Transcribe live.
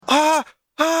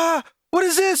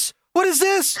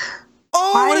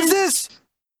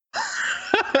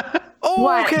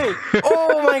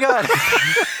Oh my god.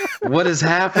 What is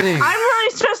happening? I'm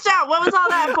really stressed out. What was all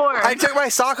that for? I took my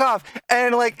sock off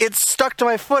and like it stuck to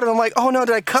my foot and I'm like, oh no,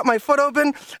 did I cut my foot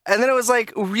open? And then it was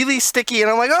like really sticky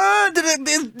and I'm like, oh,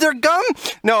 is there gum?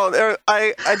 No,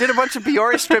 I did a bunch of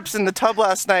Biore strips in the tub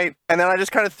last night and then I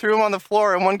just kind of threw them on the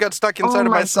floor and one got stuck inside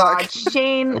of my sock. God,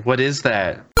 Shane. What is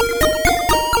that?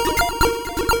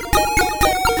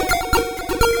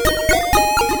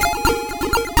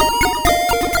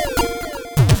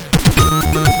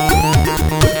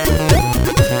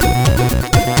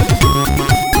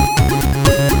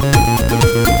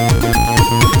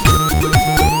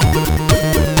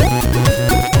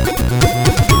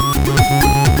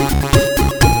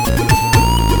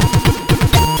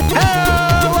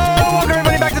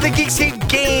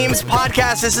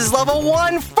 Podcast. This is level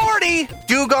 140.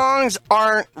 Dugongs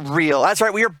aren't real. That's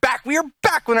right. We are back. We are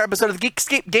back with another episode of the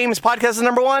Geekscape Games Podcast, the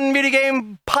number one video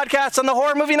game podcast on the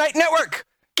Horror Movie Night Network.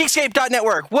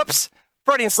 Geekscape.network. Whoops.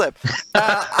 Freudian slip.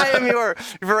 I am your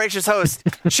voracious host,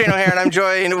 Shane O'Hare, and I'm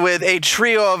joined with a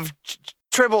trio of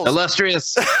tribbles.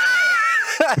 Illustrious.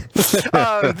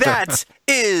 That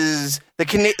is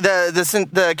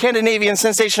the Scandinavian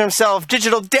sensation himself,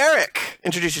 Digital Derek.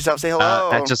 Introduce yourself. Say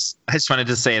hello. I just wanted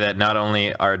to say that not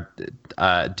only are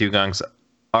dugongs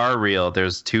are real,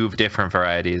 there's two different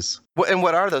varieties. And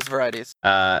what are those varieties?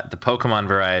 The Pokemon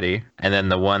variety, and then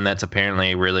the one that's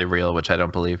apparently really real, which I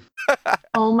don't believe.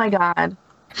 Oh my god.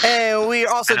 And we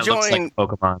are also joined. Like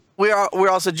Pokemon. We're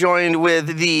also joined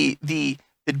with the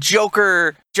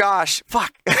Joker, Josh.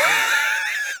 Fuck.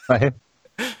 Right.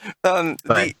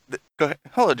 Go ahead.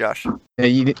 Hello, Josh.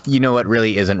 You know what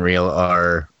really isn't real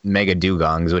are Mega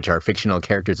Dugongs, which are fictional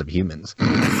characters of humans.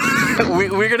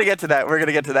 We're gonna get to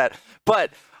that.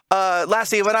 But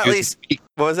lastly, but not least,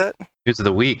 what was that? News of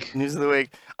the week.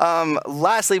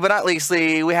 Lastly, but not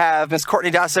leastly, we have Miss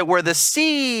Courtney Dossett, where the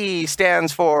C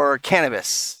stands for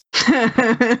cannabis.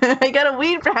 I got a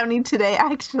weed brownie today,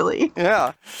 actually.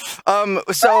 Yeah.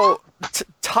 So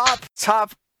top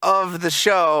of the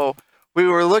show, we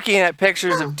were looking at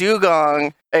pictures of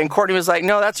dugong, and Courtney was like,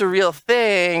 no, that's a real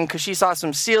thing, because she saw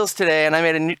some seals today, and I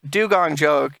made a dugong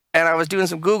joke, and I was doing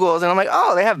some Googles, and I'm like,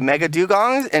 oh, they have mega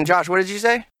dugongs? And Josh, what did you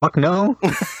say? Fuck no.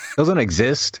 Those don't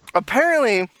exist.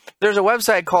 Apparently, there's a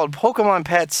website called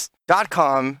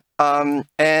PokemonPets.com,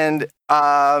 and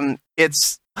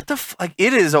it's,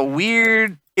 it is a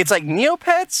weird, it's like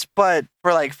Neopets, but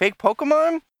for like fake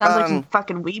Pokemon. Sounds like some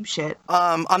fucking weeb shit.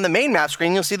 On the main map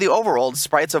screen, you'll see the overworld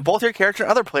sprites of both your character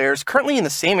and other players currently in the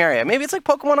same area. Maybe it's like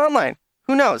Pokemon Online.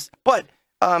 Who knows? But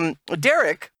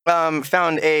Derek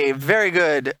found a very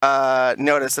good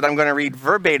notice that I'm going to read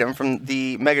verbatim from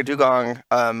the Mega Dugong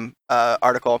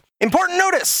article. Important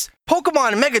notice!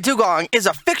 Pokemon Mega Dugong is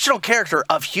a fictional character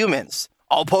of humans.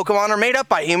 All Pokemon are made up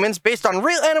by humans based on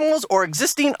real animals or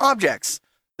existing objects.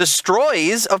 The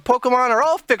stories of Pokemon are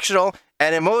all fictional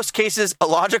and in most cases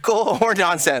illogical or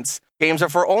nonsense. Games are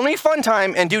for only fun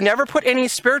time and do never put any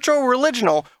spiritual,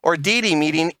 religional, or deity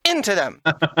meaning into them.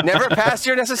 Never pass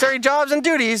your necessary jobs and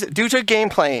duties due to game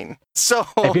playing. So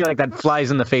I feel like that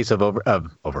flies in the face of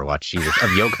Overwatch, Jesus, of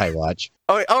Yokai Watch.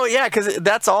 Oh yeah, because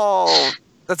that's all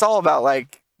about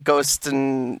like ghosts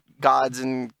and gods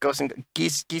and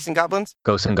geese and goblins.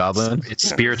 Ghosts and goblins. It's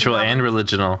spiritual and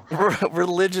religional.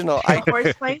 Religional.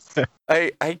 Horse place?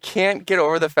 I can't get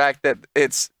over the fact that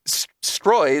it's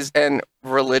stroys and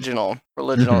religional.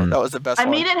 Mm-hmm. That was the best one.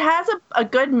 I mean, it has a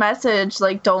good message,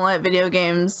 like don't let video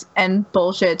games and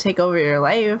bullshit take over your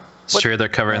life. Sure, they're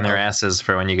covering their asses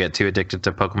for when you get too addicted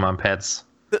to Pokemon pets.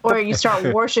 Or you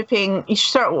start worshiping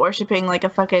like a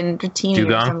fucking Dratini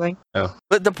or something. Oh.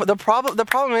 But the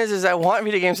problem is I want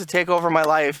video games to take over my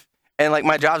life and like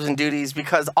my jobs and duties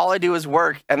because all I do is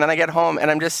work and then I get home and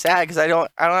I'm just sad because I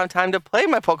don't have time to play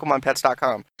my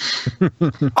PokemonPets.com.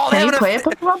 Oh, Can you play at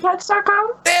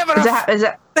PokemonPets.com? They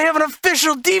have an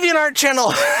official DeviantArt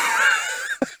channel.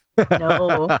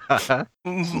 No.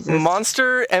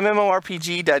 Monster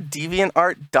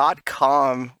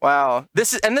MMORPG.deviantart.com. Wow.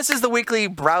 This is the weekly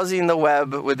browsing the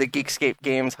web with the Geekscape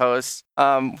Games host.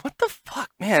 What the fuck,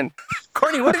 man?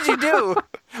 Courtney, what did you do?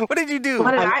 What did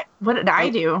I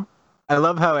do? I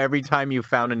love how every time you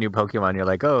found a new Pokemon, you're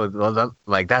like, oh, well,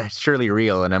 that's surely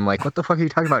real. And I'm like, what the fuck are you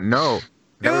talking about? No.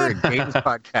 We're a games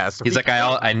podcast. He's like,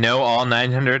 I know all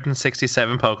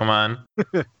 967 Pokemon,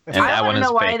 and that one is fake. I don't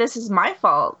know why this is my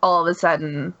fault all of a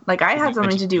sudden. Like, I had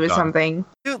something to do with something.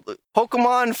 Dude,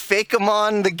 Pokemon,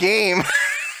 Fakeamon, the game.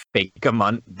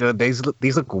 Fakeamon.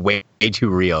 These look way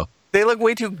too real. They look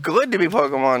way too good to be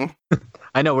Pokemon.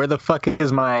 I know. Where the fuck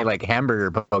is my, hamburger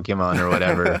Pokemon or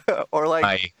whatever? Or,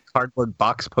 my cardboard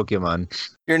box Pokemon.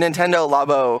 Your Nintendo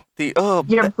Labo.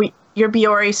 your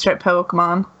Biori strip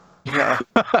Pokemon. Yeah.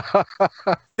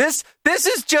 This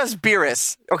is just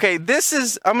Beerus. Okay,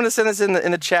 I'm gonna send this in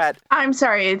the chat. I'm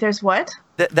sorry, there's what?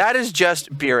 That is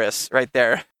just Beerus right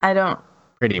there. I don't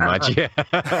Pretty much, yeah. I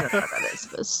don't know what that is.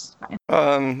 But it's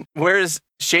fine. Where's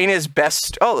Shayna's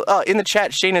best? In the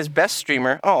chat, Shayna's best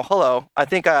streamer. Oh, hello. I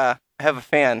think I have a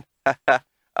fan. The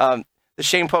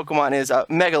Shane Pokemon is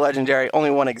Mega Legendary. Only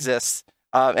one exists,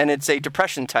 and it's a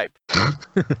Depression type.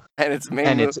 And it's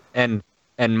mainly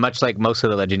and much like most of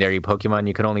the legendary Pokemon,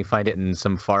 you can only find it in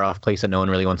some far off place that no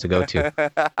one really wants to go to.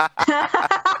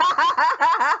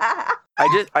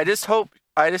 I just hope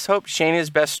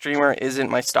Shayna's best streamer isn't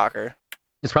my stalker.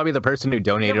 It's probably the person who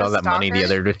donated You have all a that money the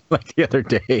stalker? other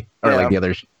day, or Yeah. the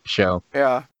other show.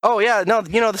 Yeah. Oh yeah. No,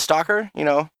 the stalker. The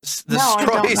No, I don't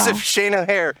stories know. of Shayna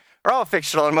Hare are all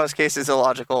fictional, in most cases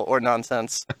illogical or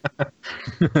nonsense.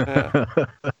 Yeah.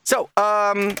 So,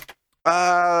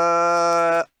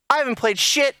 I haven't played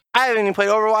shit. I haven't even played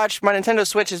Overwatch. My Nintendo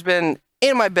Switch has been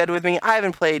in my bed with me. I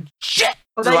haven't played shit.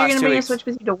 Well, the then you're last gonna 2 bring your weeks. Switch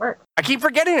with you to work. I keep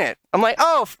forgetting it. I'm like,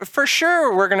 oh, for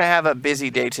sure we're gonna have a busy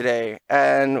day today,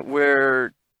 and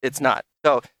it's not.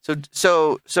 So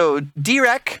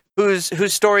Derek,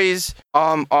 whose stories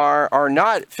are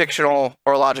not fictional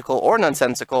or logical or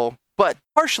nonsensical, but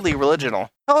partially religional.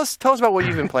 Tell us about what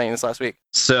you've been playing this last week.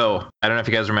 So, I don't know if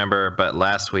you guys remember, but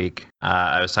last week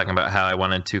I was talking about how I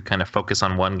wanted to kind of focus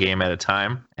on one game at a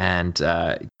time and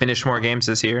finish more games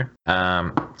this year.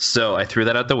 So I threw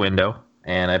that out the window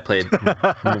and I played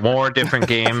more different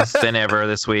games than ever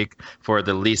this week for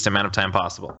the least amount of time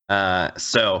possible.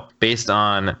 So based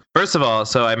on, first of all,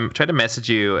 so I'm trying to message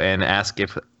you and ask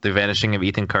if The Vanishing of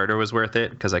Ethan Carter was worth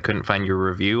it because I couldn't find your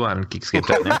review on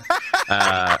Geekscape.net.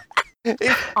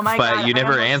 Oh my But god! you I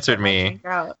never almost answered spit my me.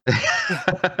 finger out.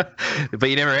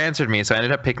 But you never answered me, so I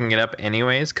ended up picking it up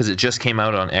anyways because it just came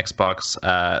out on Xbox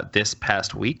this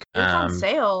past week. It's on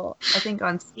sale, I think,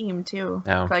 on Steam too.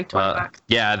 Oh, For like $20.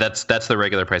 yeah, that's the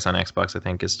regular price on Xbox. I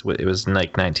think it was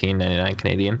like $19.99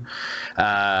 Canadian.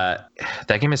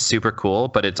 That game is super cool,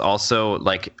 but it's also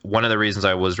like one of the reasons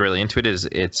I was really into it is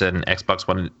it's an Xbox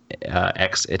One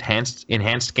X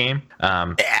enhanced game.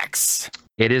 X.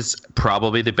 It is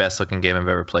probably the best looking game I've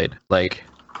ever played. Like,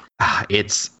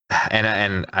 it's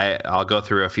I'll go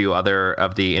through a few other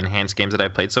of the enhanced games that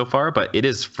I've played so far, but it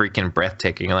is freaking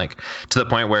breathtaking. Like to the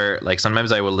point where like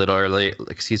sometimes I'll literally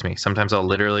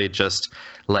just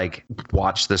like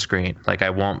watch the screen. Like I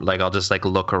won't like I'll just like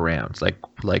look around.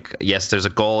 Like yes, there's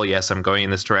a goal. Yes, I'm going in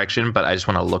this direction, but I just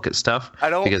want to look at stuff. I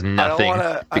don't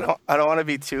want to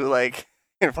be too like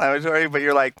inflammatory, but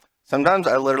you're like sometimes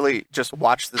I literally just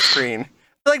watch the screen.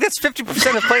 Like that's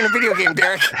 50% of playing a video game,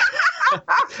 Derek.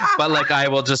 But like I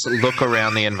will just look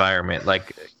around the environment,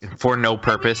 like for no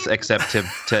purpose except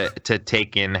to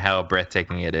take in how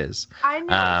breathtaking it is. I know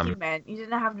what you meant. You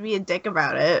didn't have to be a dick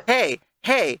about it. Hey.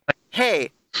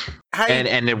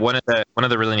 And one of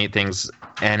the really neat things,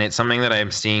 and it's something that I'm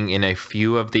seeing in a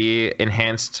few of the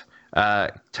enhanced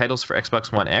titles for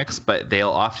Xbox One X, but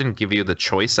they'll often give you the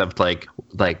choice of like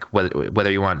whether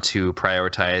you want to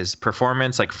prioritize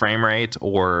performance, like frame rate,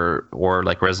 or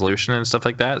like resolution and stuff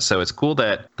like that. So it's cool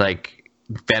that like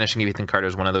Vanishing of Ethan Carter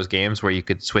is one of those games where you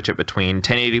could switch it between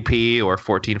 1080p or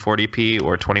 1440p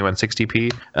or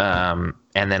 2160p,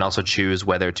 and then also choose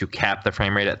whether to cap the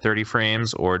frame rate at 30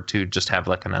 frames or to just have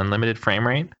like an unlimited frame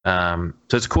rate.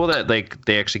 So it's cool that like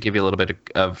they actually give you a little bit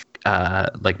of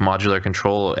like modular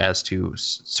control as to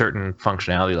certain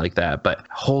functionality like that. But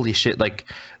holy shit, like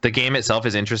the game itself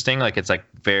is interesting. Like it's like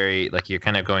very like you're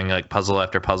kind of going like puzzle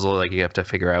after puzzle. Like you have to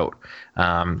figure out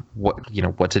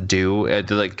what to do.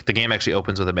 Like the game actually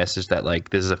opens with a message that like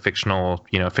this is a fictional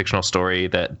story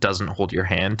that doesn't hold your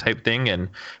hand type thing. And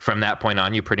from that point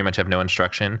on, you pretty much have no instruction,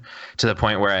 to the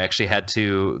point where I actually had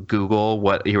to Google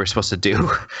what you were supposed to do.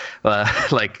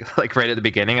 Like right at the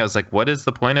beginning, I was like, what is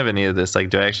the point of any of this? Like,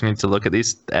 do I actually need to look at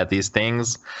these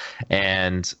things?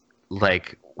 And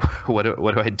like, what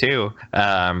do I do?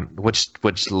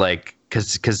 Which like,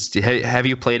 because have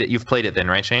you played it? You've played it then,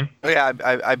 right, Shane? Oh yeah,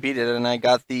 I beat it and I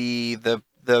got the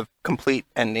complete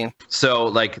ending. So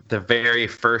like the very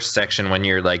first section when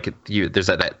you're like there's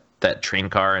that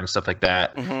train car and stuff like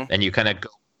that, and you kind of go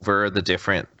over the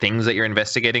different things that you're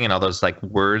investigating, and all those like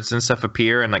words and stuff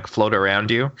appear and like float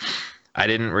around you. I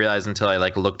didn't realize until I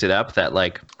like looked it up that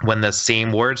like when the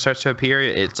same word starts to appear,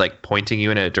 it's like pointing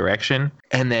you in a direction.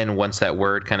 And then once that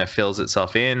word kind of fills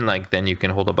itself in, like then you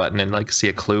can hold a button and like see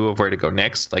a clue of where to go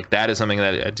next. Like that is something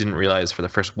that I didn't realize for the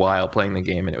first while playing the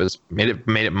game, and it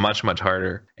made it much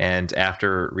harder. And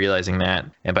after realizing that,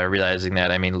 and by realizing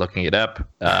that I mean looking it up,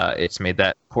 it's made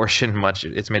that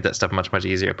stuff much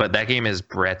easier. But that game is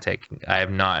breathtaking. I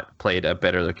have not played a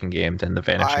better looking game than The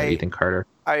Vanishing of Ethan Carter.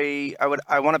 I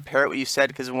want to parrot what you said,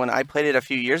 because when I played it a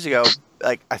few years ago,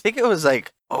 like I think it was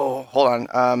like, oh, hold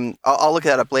on, I'll look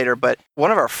that up later. But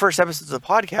one of our first episodes of the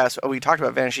podcast, we talked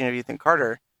about Vanishing of Ethan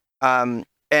Carter, and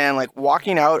like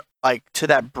walking out like to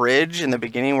that bridge in the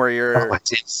beginning where you're,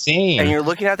 it's insane, and you're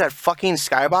looking at that fucking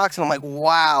skybox, and I'm like,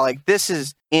 wow, like this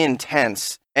is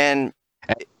intense. And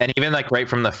even like right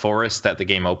from the forest that the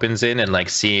game opens in, and like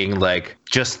seeing like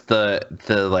just the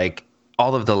like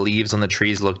all of the leaves on the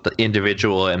trees look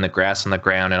individual, and the grass on the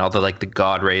ground, and all the like the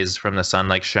god rays from the sun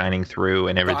like shining through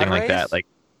and everything like that. Like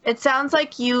it sounds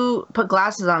like you put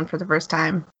glasses on for the first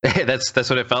time. that's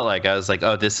what it felt like. I was like,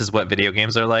 oh, this is what video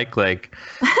games are like. Like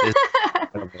this is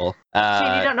incredible. So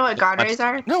you don't know what god rays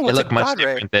are? No, it looked much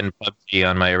different than PUBG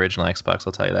on my original Xbox.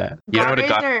 I'll tell you that. You know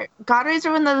what god rays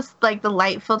are when those like the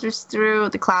light filters through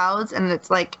the clouds, and it's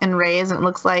like in rays, and it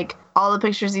looks like all the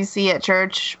pictures you see at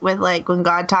church with like when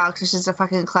God talks, it's just a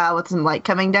fucking cloud with some light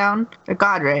coming down. They're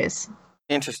god rays.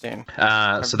 Interesting.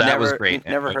 So that was great.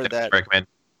 Never heard that. Recommend.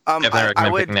 I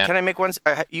would. Can I make one?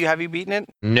 Have you beaten it?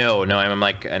 No. I'm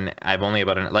like, I've only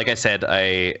like I said,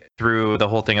 I threw the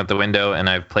whole thing out the window, and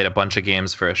I've played a bunch of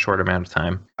games for a short amount of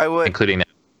time. I would, including that.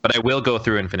 But I will go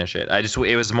through and finish it.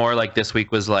 It was more like this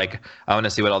week was like, I want to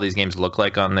see what all these games look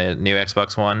like on the new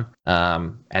Xbox One.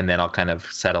 And then I'll kind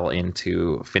of settle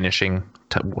into finishing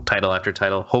title after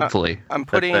title, hopefully. I'm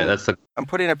putting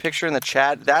a picture in the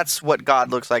chat. That's what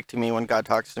God looks like to me when God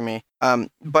talks to me.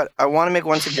 But I want to make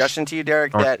one suggestion to you,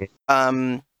 Derek, that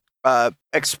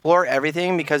explore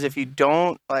everything, because if you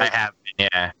don't, like, I have,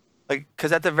 yeah. Like,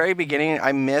 because at the very beginning,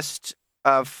 I missed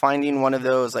finding one of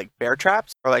those like bear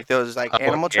traps, or like those like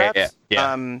animal traps.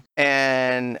 Yeah.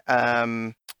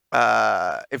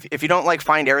 If you don't like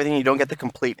find everything, you don't get the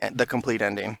complete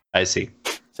ending. I see.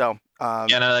 So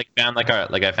and I found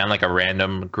like a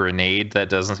random grenade that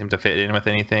doesn't seem to fit in with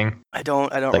anything. I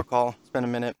don't recall. It's been a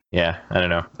minute. Yeah, I don't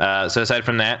know. So aside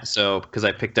from that, because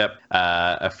I picked up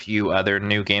a few other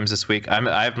new games this week,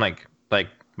 I've like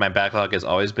my backlog has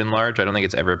always been large. I don't think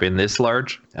it's ever been this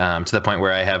large, to the point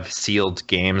where I have sealed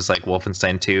games like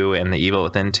Wolfenstein 2 and The Evil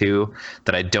Within 2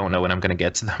 that I don't know when I'm going to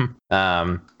get to them.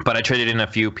 But I traded in a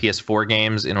few PS4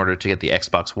 games in order to get the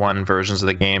Xbox One versions of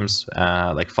the games,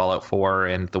 like Fallout 4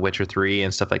 and The Witcher 3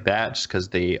 and stuff like that, just because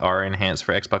they are enhanced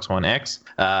for Xbox One X.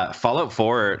 Fallout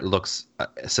 4 looks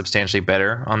substantially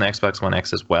better on the Xbox One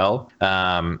X as well.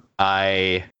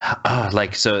 I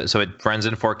so it runs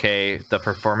in 4K. The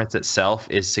performance itself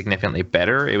is significantly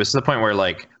better. It was to the point where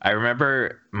like I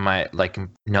remember my like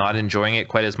not enjoying it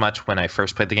quite as much when I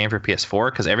first played the game for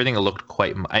PS4, because everything looked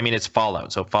quite. I mean, it's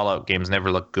Fallout, so Fallout games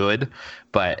never look good,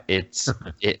 but it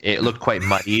looked quite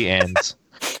muddy and.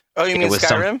 Oh, you mean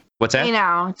Skyrim? What's that? Hey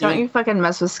now, don't you fucking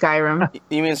mess with Skyrim.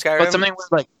 You mean Skyrim? But something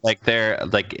where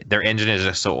their engine is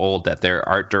just so old that their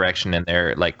art direction and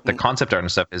their like the concept art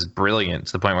and stuff is brilliant,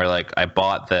 to the point where like I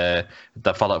bought the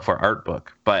Fallout 4 art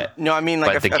book. But no, I mean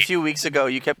like a few weeks ago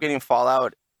you kept getting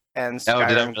Fallout and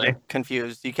Skyrim really?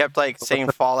 Confused. You kept like saying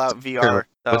Fallout VR.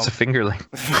 So. What's a fingerling?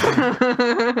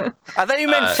 I thought you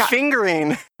meant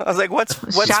fingering. I was like, what's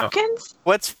Shopkins?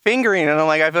 What's fingering? And I'm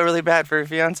like, I feel really bad for your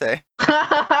fiance.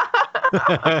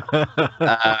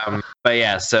 But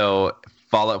yeah, so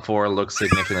Fallout 4 looks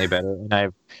significantly better,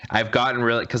 and I've gotten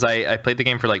really, because I played the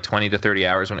game for like 20 to 30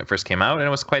 hours when it first came out, and I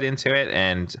was quite into it,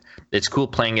 and it's cool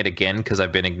playing it again because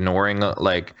I've been ignoring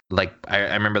like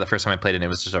I remember the first time I played it, it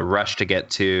was just a rush to get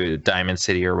to Diamond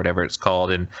City or whatever it's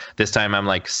called, and this time I'm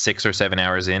like 6 or 7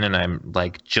 hours in, and I'm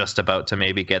like just about to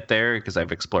maybe get there because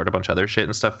I've explored a bunch of other shit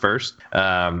and stuff first.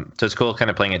 So it's cool kind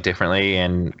of playing it differently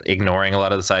and ignoring a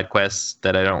lot of the side quests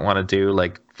that I don't want to do,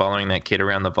 like following that kid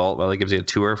around the vault while he gives you a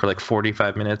tour for like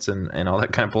 45 minutes and all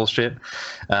that kind of bullshit.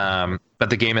 But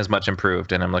the game is much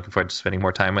improved, and I'm looking forward to spending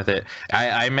more time with it.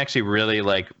 I'm actually really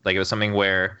like it was something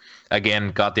where, again,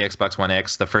 got the Xbox One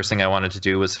X. The first thing I wanted to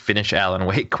do was finish Alan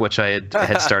Wake, which I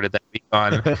had started that week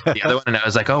on the other one, and I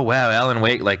was like, oh wow, Alan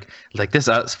Wake, like this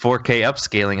 4K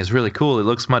upscaling is really cool. It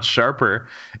looks much sharper,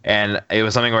 and it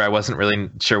was something where I wasn't really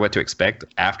sure what to expect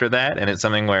after that. And it's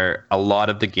something where a lot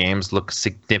of the games look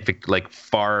significant, like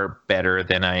far better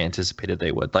than I anticipated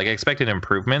they would. Like I expected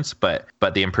improvements, but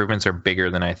the improvements are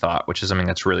bigger than I thought, which is something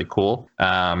that's really cool.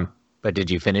 But did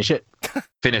you finish it?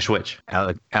 Finish which?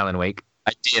 Alan Wake.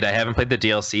 I did. I haven't played the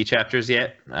DLC chapters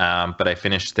yet, but I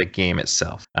finished the game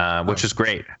itself, which is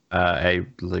great.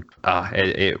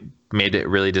 It made it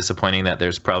really disappointing that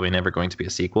there's probably never going to be a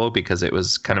sequel because it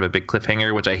was kind of a big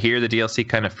cliffhanger, which I hear the DLC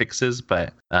kind of fixes,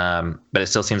 but it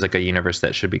still seems like a universe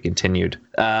that should be continued.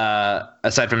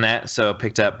 Aside from that, so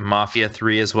picked up Mafia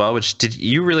 3 as well,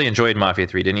 you really enjoyed Mafia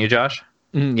 3, didn't you, Josh?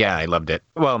 Yeah, I loved it.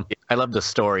 Well, I loved the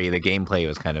story. The gameplay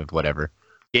was kind of whatever.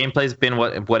 Gameplay's been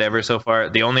whatever so far.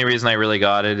 The only reason I really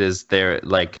got it is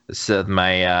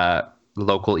my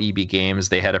local EB Games,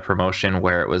 they had a promotion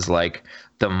where it was like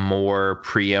the more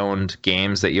pre-owned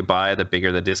games that you buy, the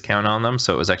bigger the discount on them.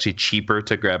 So it was actually cheaper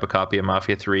to grab a copy of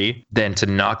Mafia 3 than to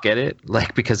not get it,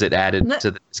 like because it added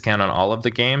to the discount on all of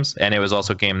the games. And it was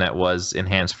also a game that was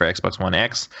enhanced for Xbox One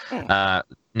X.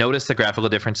 Notice the graphical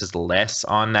difference is less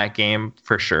on that game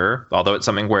for sure, although it's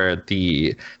something where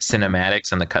the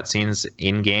cinematics and the cutscenes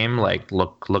in game like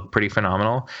look pretty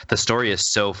phenomenal. The story is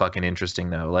so fucking interesting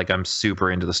though. Like I'm super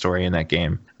into the story in that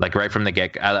game. Like right from the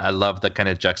get, I love the kind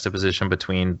of juxtaposition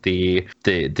between the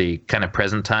kind of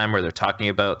present time where they're talking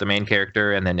about the main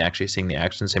character and then actually seeing the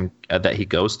actions that he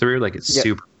goes through. Like it's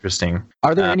super interesting.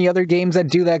 Are there any other games that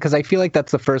do that? Because I feel like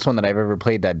that's the first one that I've ever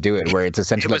played that do it, where it's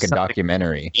essentially like a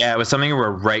documentary. Yeah, it was something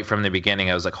where right from the beginning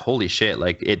I was like, holy shit,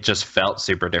 like it just felt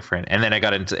super different. And then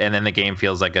and then the game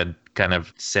feels like a kind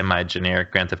of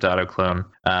semi-generic Grand Theft Auto clone.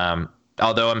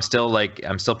 Although I'm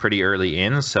still pretty early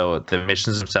in, so the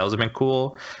missions themselves have been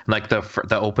cool. Like the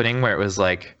opening where it was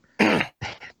like there's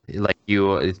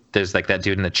like that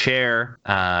dude in the chair,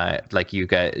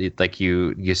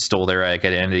 you stole their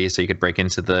identity so you could break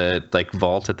into the like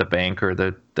vault at the bank or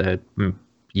the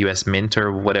US Mint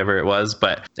or whatever it was,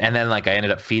 and then like I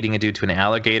ended up feeding a dude to an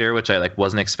alligator, which I like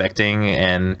wasn't expecting,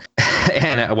 and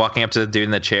walking up to the dude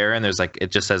in the chair, and there's like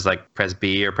it just says like press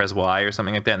B or press Y or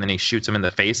something like that, and then he shoots him in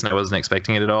the face, and I wasn't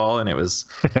expecting it at all, and it was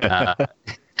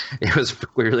it was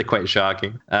really quite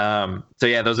shocking. So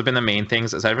yeah, those have been the main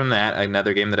things. Aside from that,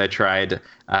 another game that I tried,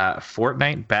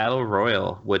 Fortnite Battle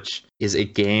Royale, which is a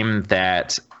game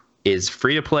that is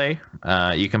free to play.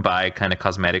 You can buy kind of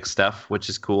cosmetic stuff, which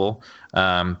is cool.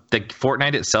 The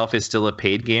Fortnite itself is still a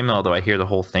paid game, although I hear the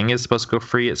whole thing is supposed to go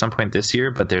free at some point this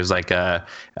year. But there's like a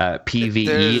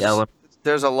PVE element.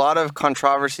 There's a lot of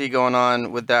controversy going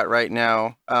on with that right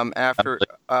now. I'll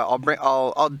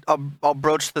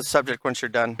broach the subject once you're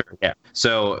done. Yeah.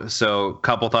 So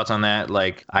couple thoughts on that.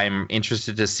 Like I'm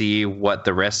interested to see what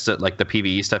the rest of like the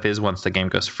PvE stuff is once the game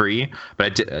goes free. But I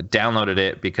downloaded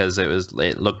it because it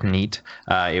looked neat.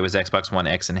 It was Xbox One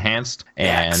X enhanced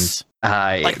and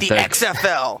like the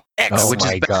XFL. Oh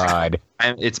my god!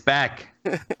 It's back.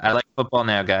 I like football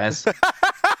now, guys. Did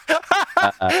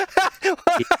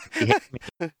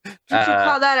you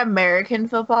call that American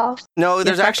football? No,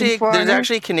 there's actually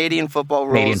Canadian football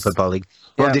rules. Canadian Football League.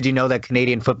 Well, did you know that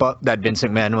that Vince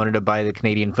McMahon wanted to buy the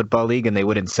Canadian Football League and they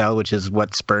wouldn't sell, which is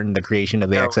what spurred the creation of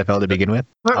the XFL to begin with?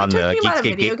 On the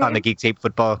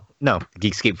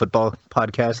Geekscape Football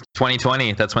podcast.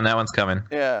 2020, that's when that one's coming.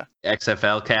 Yeah.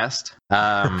 XFL cast. So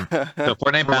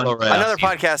Fortnite Battle Royale. Another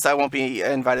podcast I won't be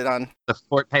invited on. The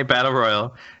Fortnite Battle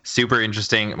Royale, super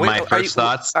interesting. Wait, my first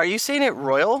thoughts. Are you saying it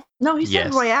Royal? No, he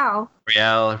said Royale.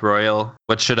 Royal.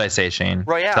 What should I say, Shane?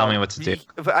 Royale. Tell me what to do.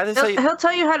 He'll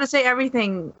tell you how to say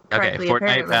everything correctly.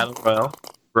 Okay, Fortnite Battle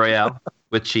Royale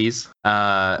with cheese.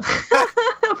 What?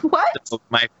 So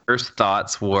my first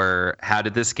thoughts were, how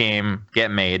did this game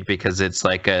get made? Because it's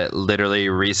like a literally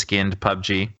reskinned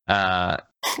PUBG.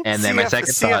 And then my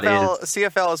second thought is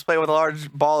CFL is played with a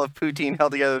large ball of poutine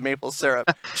held together with maple syrup.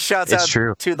 Shouts out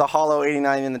to the Hollow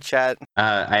 89 in the chat.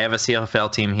 I have a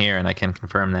CFL team here, and I can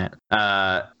confirm that.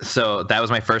 So that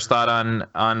was my first thought on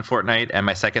Fortnite, and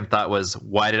my second thought was,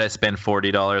 why did I spend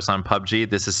 $40 on PUBG?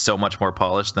 This is so much more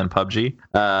polished than PUBG.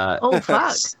 Oh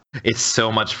fuck! It's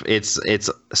so much. It's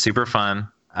super fun.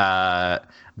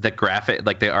 The graphic,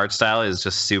 like the art style, is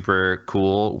just super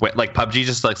cool. Like PUBG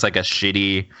just looks like a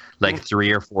shitty, like 3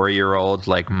 or 4 year old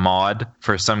like mod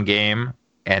for some game,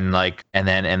 and then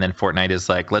Fortnite is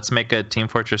like, let's make a Team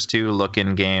Fortress 2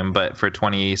 looking game, but for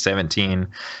 2017,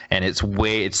 and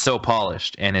it's so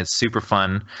polished and it's super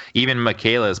fun. Even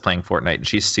Michaela is playing Fortnite and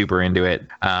she's super into it.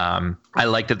 I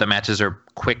like that the matches are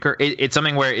quicker. It's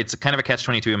something where it's kind of a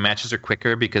catch-22. Matches are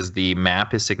quicker because the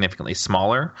map is significantly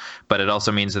smaller, but it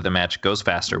also means that the match goes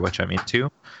faster, which I'm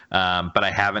into. But I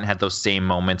haven't had those same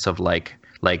moments of like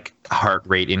heart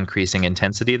rate increasing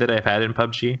intensity that I've had in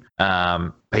PUBG.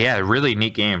 But yeah, really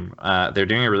neat game. They're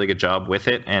doing a really good job with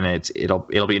it, and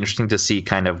it'll be interesting to see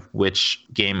kind of which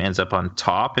game ends up on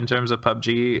top in terms of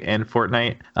PUBG and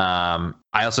Fortnite.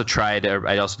 I also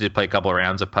did play a couple of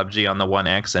rounds of PUBG on the One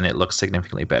X, and it looks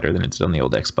significantly better than it did on the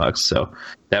old Xbox. So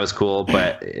that was cool.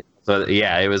 But so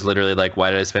yeah, it was literally like,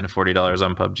 why did I spend $40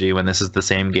 on PUBG when this is the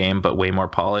same game but way more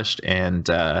polished? And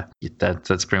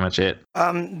that's pretty much it.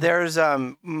 There's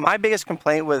my biggest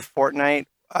complaint with Fortnite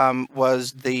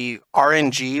was the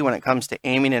RNG when it comes to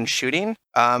aiming and shooting.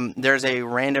 There's a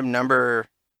random number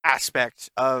aspect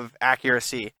of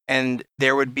accuracy, and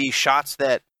there would be shots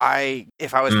that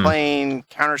if I was playing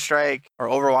Counter-Strike or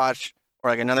Overwatch or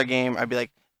like another game, I'd be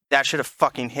like, that should have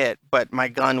fucking hit, but my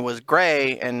gun was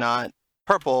gray and not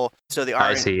purple, so the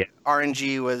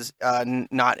RNG was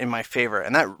not in my favor,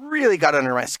 and that really got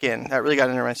under my skin.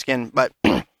 But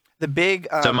the big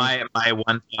so my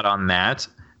one thought on that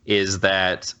is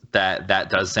that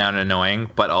does sound annoying,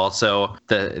 but also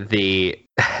the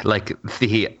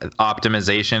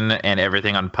optimization and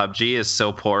everything on PUBG is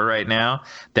so poor right now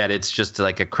that it's just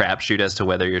like a crapshoot as to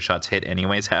whether your shots hit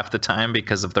anyways half the time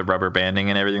because of the rubber banding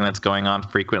and everything that's going on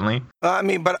frequently. So I'm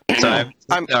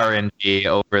RNG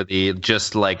over the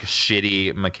just like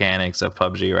shitty mechanics of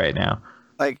PUBG right now.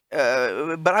 But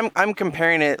I'm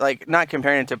comparing it, like, not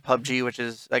comparing it to PUBG, which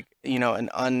is like,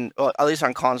 at least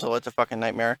on console, it's a fucking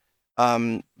nightmare.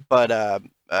 But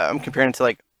I'm comparing it to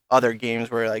like other games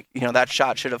where, like, that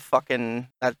shot should have landed.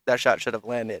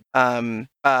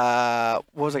 What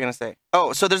was I gonna say?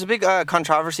 Oh, so there's a big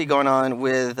controversy going on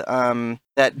with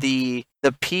that the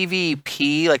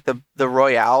PvP, like the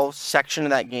Royale section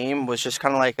of that game was just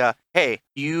kind of like, hey,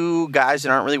 you guys that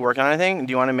aren't really working on anything,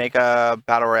 do you want to make a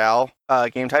Battle Royale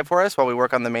game type for us while we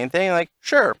work on the main thing? Like,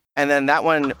 sure. And then that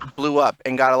one blew up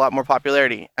and got a lot more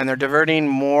popularity. And they're diverting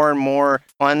more and more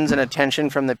funds and attention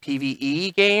from the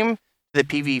PvE game to the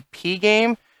PvP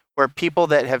game, where people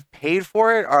that have paid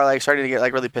for it are like starting to get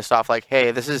like really pissed off. Like,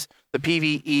 hey, this is the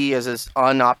PvE is this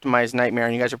unoptimized nightmare,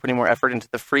 and you guys are putting more effort into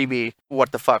the freebie.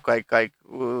 What the fuck? Like,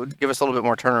 give us a little bit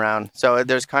more turnaround. So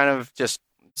there's kind of just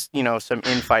some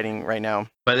infighting right now.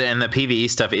 But and the PvE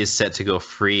stuff is set to go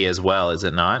free as well, is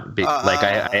it not?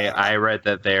 I read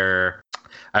that their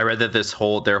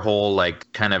whole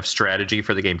like kind of strategy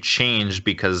for the game changed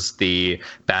because the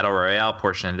Battle Royale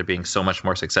portion ended up being so much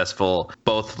more successful,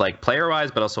 both like player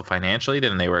wise but also financially,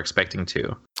 than they were expecting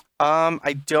to.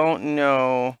 I don't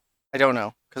know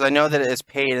because I know that it is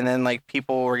paid, and then like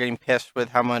people were getting pissed with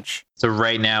how much. So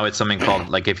right now it's something called,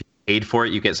 like, if you paid for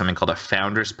it, you get something called a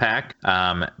Founders Pack.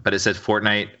 But it says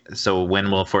Fortnite. So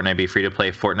when will Fortnite be free to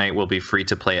play? Fortnite will be free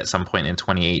to play at some point in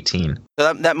 2018.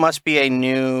 So that must be a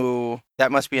new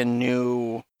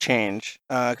change.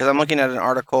 Because I'm looking at an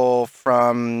article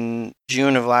from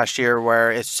June of last year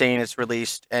where it's saying it's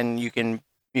released and you can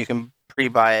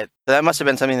pre-buy it. So that must have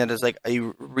been something that is like a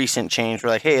recent change.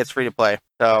 Where like, hey, it's free to play.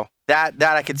 So that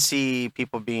I could see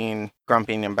people being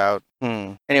grumpy about.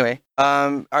 Anyway,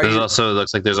 there's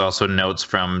also notes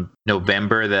from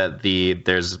November that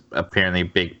there's apparently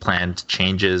big planned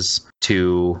changes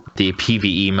to the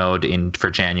PvE mode for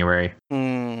January.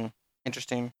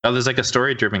 Interesting. Oh, there's like a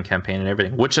story-driven campaign and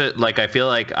everything, which I feel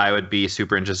like I would be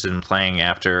super interested in playing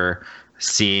after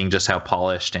seeing just how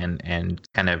polished and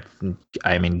kind of,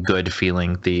 good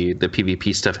feeling the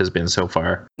PvP stuff has been so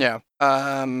far. Yeah.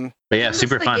 But yeah,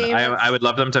 super fun. I would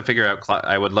love them to figure out.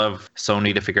 I would love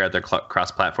Sony to figure out their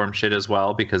cross-platform shit as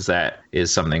well, because that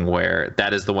is something where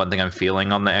that is the one thing I'm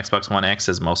feeling on the Xbox One X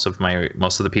is most of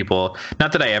the people.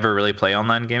 Not that I ever really play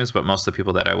online games, but most of the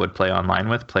people that I would play online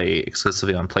with play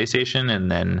exclusively on PlayStation,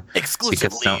 and then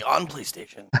exclusively on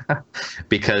PlayStation.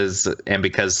 because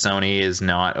Sony is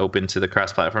not open to the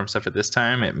cross-platform stuff at this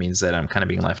time, it means that I'm kind of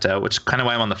being left out, which is kind of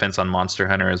why I'm on the fence on Monster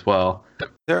Hunter as well.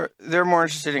 They're more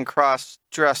interested in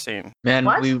cross-dressing. Man,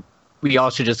 what? we all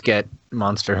should just get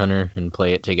Monster Hunter and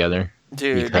play it together.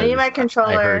 Dude, I need my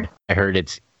controller. I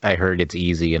heard it's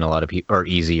easy and a lot of people, or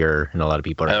easier, and a lot of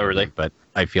people. Oh, really? But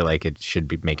I feel like it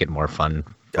should make it more fun.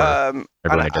 Everyone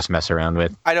I just mess around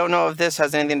with. I don't know if this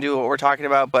has anything to do with what we're talking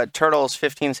about, but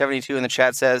Turtles1572 in the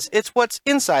chat says, it's what's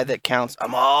inside that counts.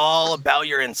 I'm all about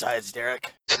your insides,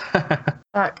 Derek.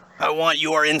 Fuck. I want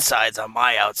your insides on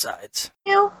my outsides.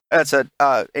 Ew. That's a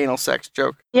anal sex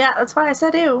joke. Yeah, that's why I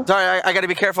said ew. Sorry, I got to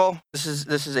be careful. This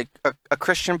is a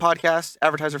Christian podcast,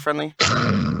 advertiser friendly.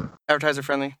 Advertiser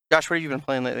friendly. Josh, what have you been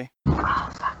playing lately? Oh,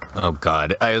 fuck. Oh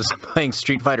God, I was playing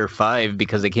Street Fighter V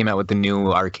because they came out with the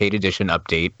new Arcade Edition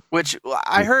update. Which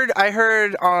I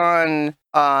heard on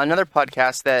another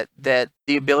podcast that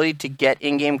the ability to get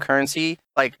in-game currency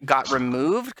like got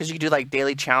removed because you could do like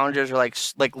daily challenges or like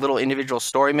little individual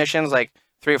story missions, like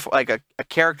 3 or 4, like a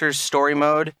character's story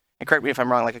mode. And correct me if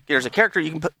I'm wrong. Like there's a character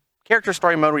you can put character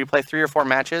story mode where you play 3 or 4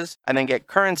 matches and then get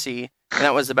currency. And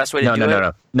that was the best way to do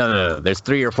it? No. There's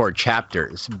 3 or 4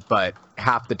 chapters, but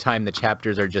half the time the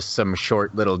chapters are just some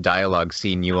short little dialogue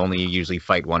scene. You only usually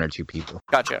fight 1 or 2 people.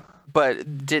 Gotcha.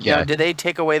 But did they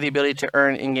take away the ability to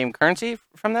earn in-game currency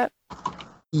from that?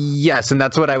 Yes, and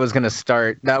that's what I was going to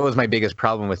start. That was my biggest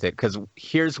problem with it, because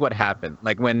here's what happened.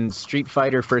 Like, when Street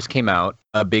Fighter first came out,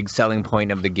 a big selling point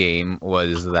of the game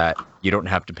was that you don't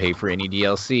have to pay for any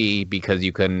DLC because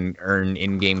you can earn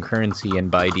in-game currency and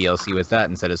buy DLC with that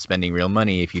instead of spending real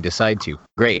money if you decide to.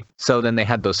 Great. So then they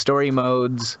had those story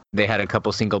modes, they had a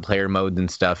couple single-player modes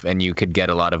and stuff, and you could get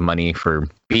a lot of money for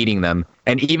beating them.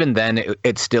 And even then,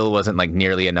 it still wasn't like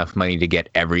nearly enough money to get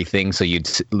everything, so you'd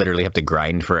literally have to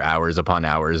grind for hours upon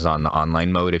hours on the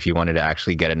online mode if you wanted to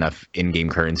actually get enough in-game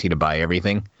currency to buy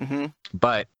everything. Mm-hmm.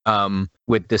 But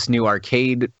with this new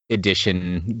arcade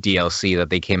edition DLC that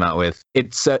they came out with,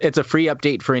 it's a free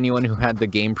update for anyone who had the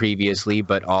game previously,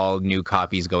 but all new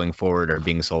copies going forward are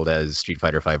being sold as Street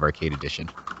Fighter V Arcade Edition.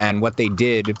 And what they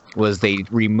did was they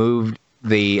removed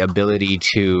the ability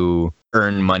to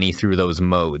earn money through those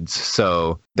modes.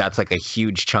 So that's like a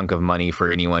huge chunk of money for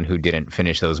anyone who didn't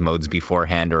finish those modes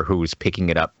beforehand or who's picking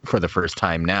it up for the first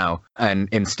time now. And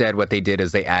instead what they did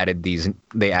is they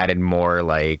added more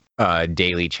like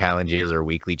daily challenges or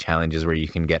weekly challenges where you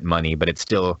can get money, but it's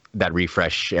still that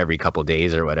refresh every couple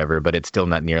days or whatever, but it's still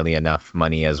not nearly enough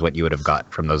money as what you would have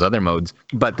got from those other modes.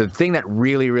 But the thing that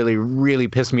really, really, really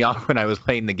pissed me off when I was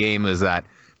playing the game is that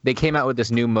they came out with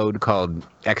this new mode called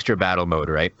Extra Battle Mode,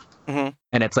 right? Mm-hmm.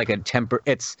 And it's like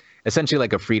it's essentially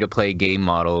like a free-to-play game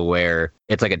model where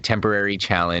it's like a temporary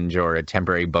challenge or a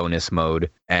temporary bonus mode,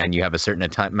 and you have a certain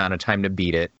amount of time to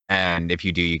beat it. And if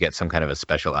you do, you get some kind of a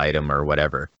special item or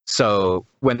whatever. So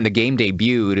when the game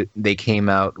debuted, they came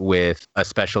out with a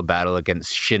special battle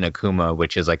against Shin Akuma,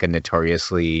 which is like a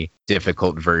notoriously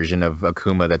difficult version of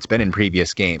Akuma that's been in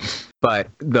previous games. But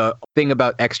the thing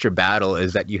about Extra Battle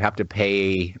is that you have to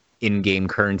pay in-game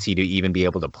currency to even be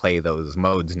able to play those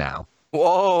modes now.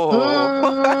 Whoa!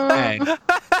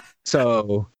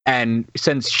 And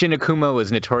since Shin Akuma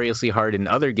was notoriously hard in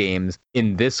other games,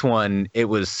 in this one it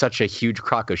was such a huge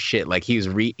crock of shit. Like he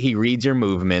reads your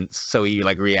movements, so he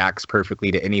like reacts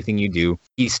perfectly to anything you do.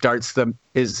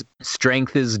 His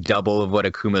strength is double of what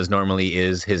Akuma's normally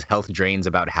is. His health drains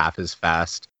about half as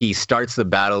fast. He starts the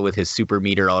battle with his super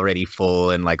meter already full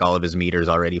and like all of his meters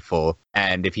already full.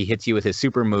 And if he hits you with his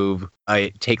super move,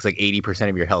 it takes like 80%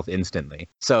 of your health instantly.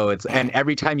 So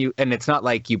every time it's not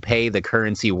like you pay the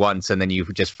currency once and then you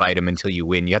just fight him until you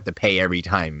win. You have to pay every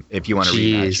time if you want to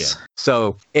rematch him.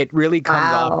 So it really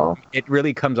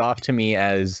comes off to me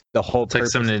as the whole It's like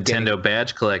some Nintendo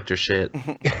badge collector shit.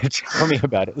 Tell me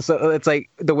about it. So it's like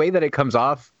the way that it comes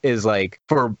off is like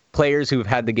for players who've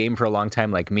had the game for a long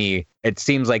time like me, it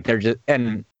seems like they're just,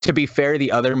 and to be fair,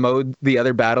 the other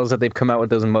battles that they've come out with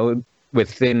those modes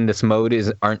within this mode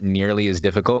aren't nearly as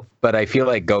difficult, but I feel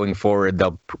like going forward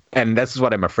and this is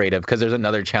what I'm afraid of, because there's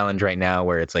another challenge right now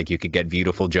where it's like you could get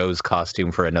Beautiful Joe's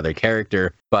costume for another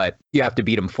character, but you have to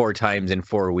beat him 4 times in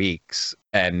 4 weeks,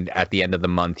 and at the end of the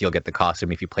month you'll get the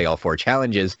costume if you play all 4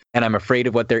 challenges. And I'm afraid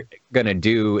of what they're gonna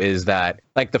do is that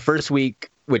like the first week,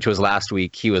 which was last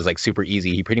week, he was like super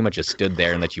easy. He pretty much just stood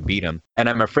there and let you beat him. And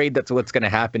I'm afraid that's what's going to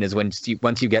happen is once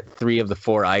you get 3 of the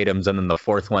 4 items and then the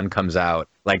 4th one comes out,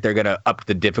 like they're going to up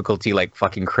the difficulty like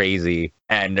fucking crazy.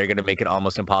 And they're going to make it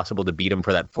almost impossible to beat him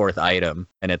for that 4th item.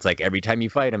 And it's like every time you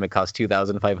fight him, it costs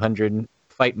 2,500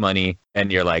 fight money.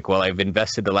 And you're like, well, I've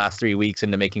invested the last 3 weeks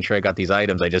into making sure I got these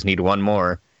items. I just need 1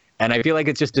 more. And I feel like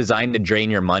it's just designed to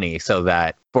drain your money so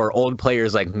that for old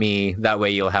players like me, that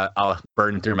way I'll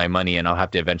burn through my money and I'll have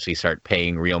to eventually start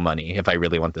paying real money if I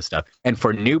really want this stuff. And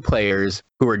for new players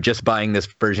who are just buying this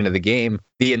version of the game,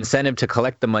 the incentive to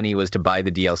collect the money was to buy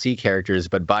the DLC characters,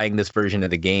 but buying this version of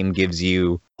the game gives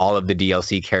you all of the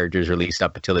DLC characters released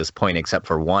up until this point, except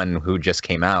for 1 who just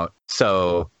came out.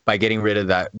 So by getting rid of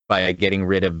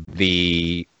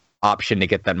the option to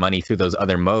get that money through those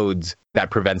other modes, that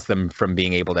prevents them from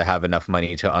being able to have enough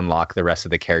money to unlock the rest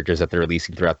of the characters that they're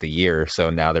releasing throughout the year.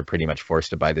 So now they're pretty much forced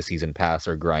to buy the season pass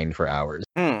or grind for hours.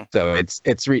 So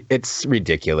it's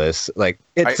ridiculous. Like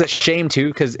it's a shame too,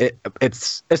 because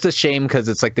it's a shame because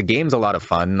it's like the game's a lot of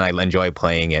fun. I enjoy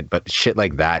playing it, but shit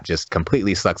like that just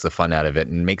completely sucks the fun out of it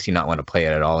and makes you not want to play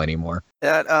it at all anymore.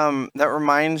 That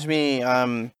reminds me.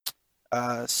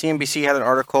 CNBC had an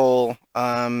article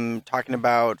talking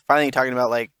about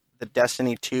like the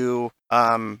Destiny 2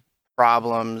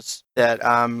 problems that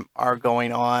are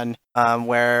going on,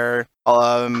 where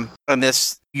and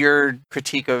this, your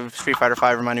critique of Street Fighter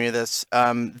V reminded me of this,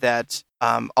 that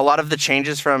a lot of the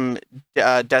changes from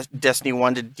Destiny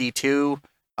 1 to D2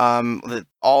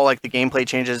 all like the gameplay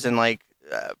changes and like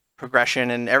progression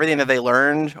and everything that they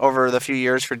learned over the few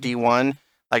years for D1,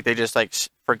 like they just like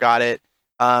forgot it.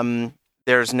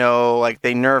 There's no, like,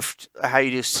 they nerfed how you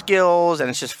do skills, and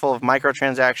it's just full of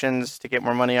microtransactions to get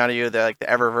more money out of you. They're like the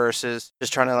Eververse is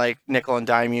just trying to like nickel and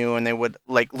dime you, and they would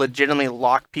like legitimately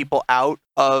lock people out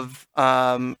of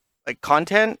like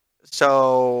content.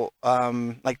 So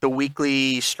like the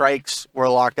weekly strikes were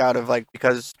locked out of like,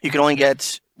 because you could only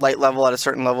get light level at a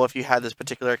certain level if you had this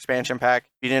particular expansion pack.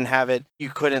 If you didn't have it, you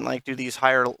couldn't like do these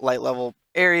higher light level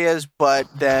areas. But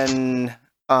then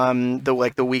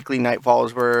the weekly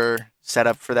nightfalls were set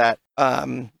up for that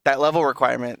level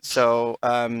requirement. So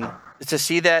to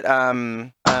see that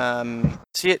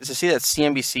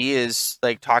CNBC is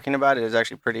like talking about it is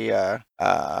actually pretty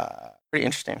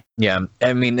interesting. Yeah,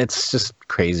 I mean, it's just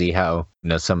crazy how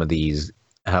some of these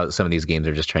games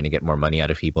are just trying to get more money out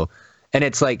of people. And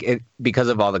it's like, because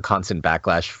of all the constant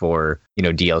backlash for,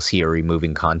 DLC or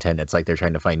removing content, it's like they're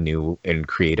trying to find new and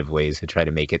creative ways to try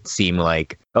to make it seem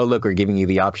like, oh, look, we're giving you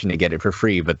the option to get it for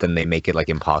free, but then they make it like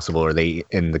impossible, or they,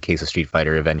 in the case of Street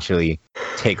Fighter, eventually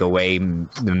take away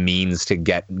the means to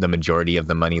get the majority of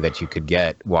the money that you could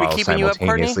get while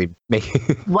simultaneously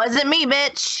making... Wasn't me,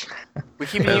 bitch! We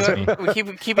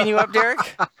keeping you up,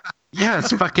 Derek? Yeah,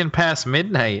 it's fucking past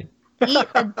midnight. Eat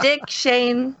a dick,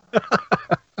 Shane.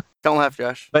 Don't laugh,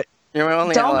 Josh. But you're my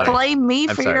only don't ally. blame me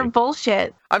for your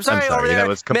bullshit. I'm sorry. Over there, that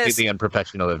was completely miss.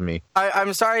 Unprofessional of me.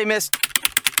 I'm sorry, miss.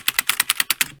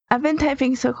 I've been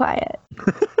typing so quiet.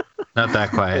 Not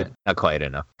that quiet. Not quiet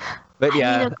enough. But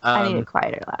yeah, I need a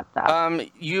quieter laptop.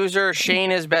 User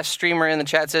Shane is best streamer in the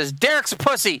chat says Derek's a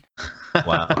pussy.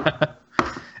 Wow.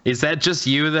 Is that just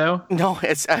you though? No,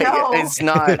 it's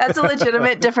not. That's a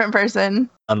legitimate different person.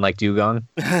 Unlike Dugong.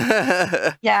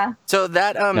 Yeah. So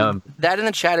that that in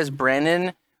the chat is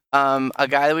Brandon, a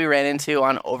guy that we ran into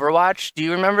on Overwatch. Do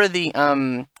you remember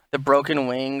the Broken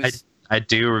Wings? I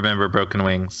do remember Broken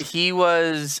Wings. He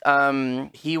is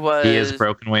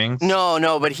Broken Wings?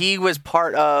 No, but he was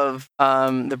part of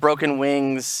the Broken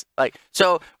Wings. Like,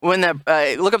 so when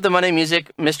look up the Monday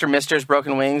Music, Mr. Mister's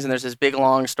Broken Wings, and there's this big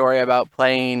long story about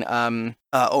playing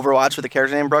Overwatch with a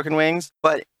character named Broken Wings.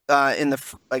 But in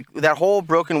that whole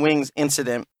Broken Wings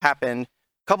incident happened.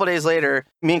 A couple days later,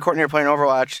 me and Courtney are playing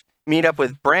Overwatch, meet up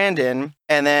with Brandon,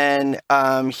 and then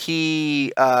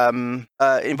he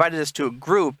invited us to a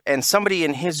group, and somebody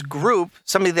in his group,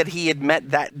 somebody that he had met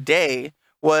that day,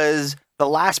 was the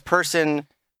last person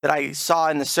that I saw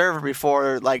in the server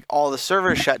before like all the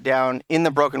servers shut down in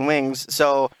the Broken Wings.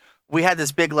 So we had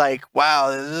this big like, wow,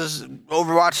 this is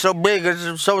Overwatch so big,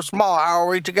 it's so small, how are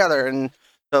we together? And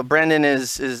so Brandon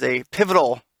is a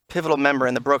pivotal member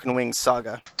in the Broken Wings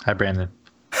saga. Hi, Brandon.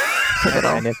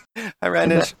 I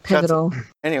ran it. Pivotal.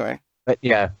 Anyway. But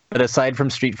aside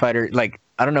from Street Fighter, like,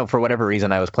 I don't know, for whatever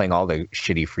reason, I was playing all the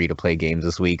shitty free-to-play games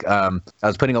this week. I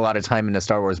was putting a lot of time into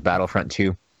Star Wars Battlefront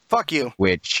 2. Fuck you.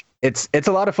 Which, it's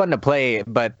a lot of fun to play,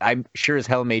 but I'm sure as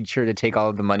hell made sure to take all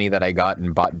of the money that I got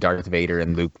and bought Darth Vader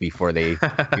and Luke before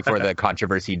the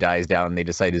controversy dies down. They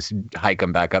decided to hike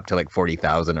them back up to like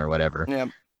 40,000 or whatever. Yeah.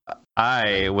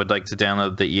 I would like to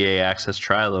download the EA Access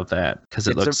trial of that because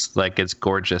it looks like it's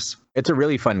gorgeous. It's a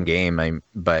really fun game,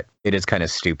 but it is kind of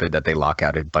stupid that they lock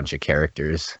out a bunch of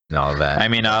characters and all that. I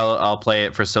mean, I'll play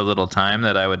it for so little time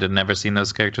that I would have never seen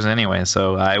those characters anyway,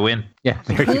 so I win. Yeah,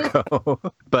 there you go.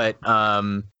 But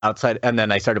outside, and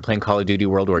then I started playing Call of Duty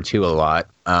World War II a lot.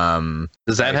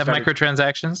 Does that have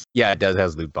microtransactions? Yeah, it does.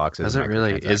 Has loot boxes. Does it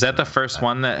really? Is that the first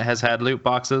one that has had loot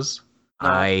boxes? No.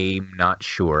 I'm not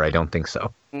sure. I don't think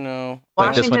so. No.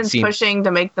 Washington's pushing to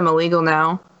make them illegal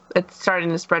now. It's starting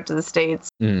to spread to the States.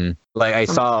 Like, I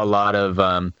saw a lot of,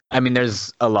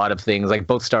 there's a lot of things, like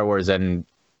both Star Wars and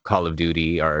Call of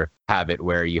Duty have it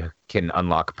where you can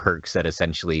unlock perks that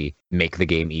essentially make the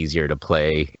game easier to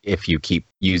play if you keep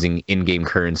using in-game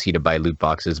currency to buy loot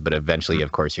boxes, but eventually,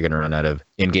 of course, you're going to run out of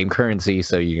in-game currency,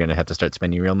 so you're going to have to start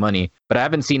spending real money. But I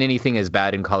haven't seen anything as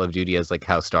bad in Call of Duty as like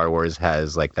how Star Wars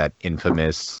has like that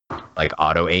infamous like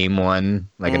auto-aim one,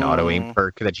 like an auto-aim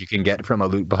perk that you can get from a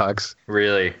loot box.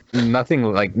 Really?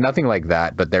 Nothing like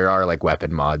that, but there are like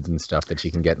weapon mods and stuff that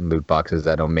you can get in loot boxes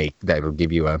that will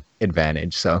give you a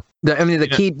advantage. So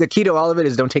the key to all of it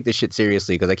is don't take this shit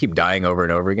seriously, because I keep dying over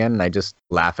and over again, and I just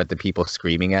laugh at the people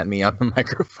screaming at me on the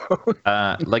microphone.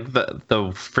 Like the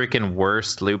freaking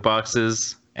worst loot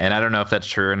boxes, and I don't know if that's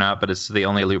true or not, but it's the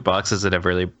only loot boxes that have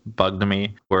really bugged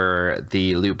me were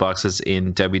the loot boxes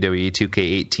in WWE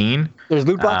 2K18. There's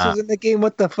loot boxes in the game?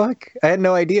 What the fuck? I had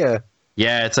no idea.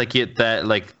 Yeah, it's like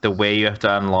the way you have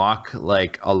to unlock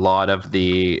like a lot of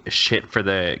the shit for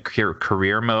the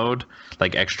career mode,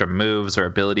 like extra moves or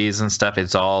abilities and stuff.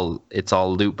 It's all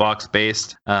loot box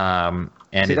based. And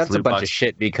see, that's a bunch of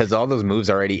shit because all those moves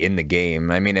are already in the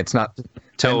game. I mean, it's not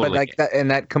totally, but like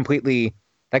that completely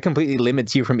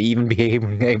limits you from even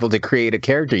being able to create a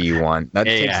character you want. That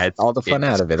takes all the fun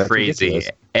out of it. That's crazy.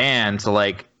 Ridiculous. And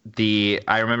like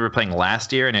I remember playing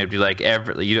last year, and it'd be like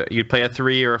you'd play a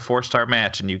 3 or a 4-star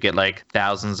match, and you get like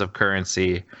thousands of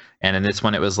currency. And in this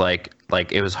one, it was like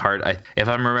it was hard. If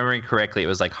I'm remembering correctly, it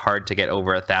was like hard to get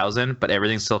over 1,000, but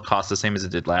everything still costs the same as it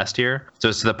did last year. So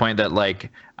it's to the point that like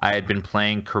I had been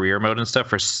playing career mode and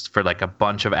stuff for like a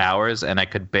bunch of hours, and I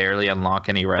could barely unlock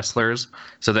any wrestlers.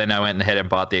 So then I went ahead and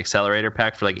bought the accelerator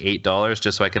pack for like $8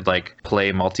 just so I could like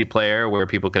play multiplayer where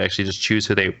people could actually just choose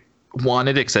who they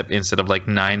wanted, except instead of like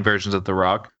 9 versions of The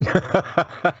Rock.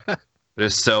 It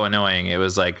was so annoying. It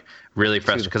was like really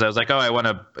frustrating because I was like, oh, I want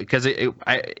to, because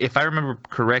if I remember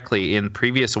correctly, in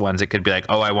previous ones, it could be like,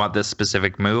 oh, I want this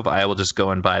specific move. I will just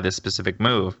go and buy this specific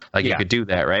move. Like you could do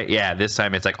that, right? Yeah. This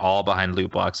time it's like all behind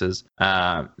loot boxes.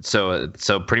 So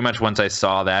pretty much once I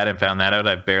saw that and found that out,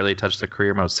 I've barely touched the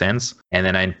career mode since. And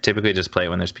then I typically just play it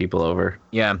when there's people over.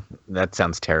 Yeah, that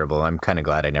sounds terrible. I'm kind of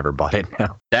glad I never bought it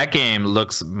now. That game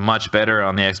looks much better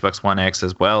on the Xbox One X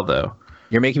as well, though.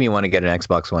 You're making me want to get an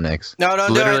Xbox One X. No,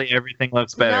 don't literally do it. Everything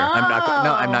looks better.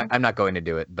 No. I'm not going to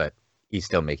do it, but he's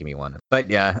still making me want it. But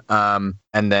yeah, and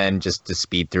then just to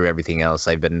speed through everything else,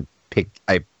 I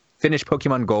finished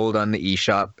Pokemon Gold on the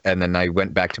eShop, and then I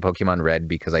went back to Pokemon Red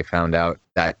because I found out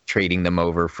that trading them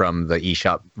over from the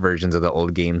eShop versions of the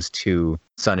old games to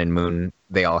Sun and Moon,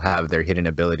 they all have their hidden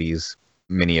abilities,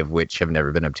 many of which have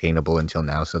never been obtainable until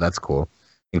now, so that's cool.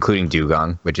 Including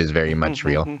Dugong, which is very much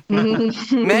real.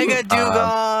 Mega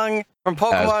Dugong from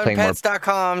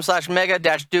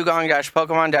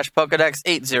PokemonPets.com/mega-dugong-Pokemon-Pokedex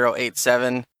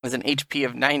 8087 with an HP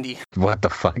of 90. What the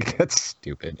fuck? That's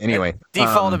stupid. Anyway.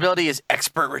 Default ability is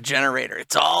Expert Regenerator.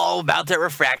 It's all about that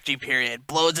refractory period.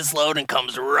 Blows its load and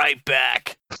comes right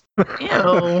back.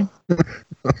 Ew.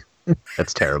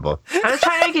 That's terrible. I was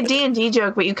trying to make a D&D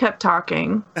joke, but you kept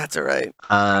talking. That's all right.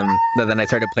 Then I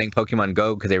started playing Pokemon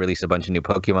Go because they released a bunch of new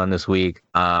Pokemon this week.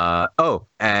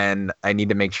 And I need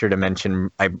to make sure to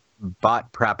mention I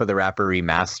bought Parappa the Rapper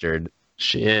Remastered.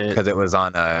 Shit. Because it was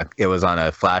on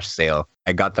a flash sale.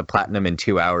 I got the platinum in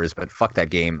 2 hours, but fuck that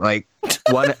game. Like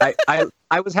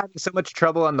I was having so much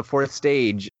trouble on the 4th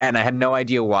stage, and I had no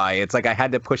idea why. It's like I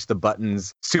had to push the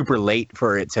buttons super late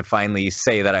for it to finally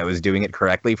say that I was doing it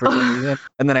correctly for some reason.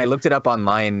 And then I looked it up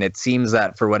online, and it seems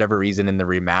that for whatever reason in the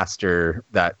remaster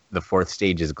that the 4th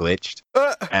stage is glitched.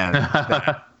 And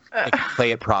that if you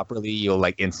play it properly, you'll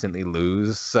like instantly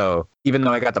lose. So even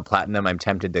though I got the platinum, I'm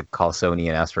tempted to call Sony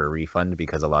and ask for a refund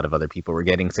because a lot of other people were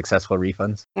getting successful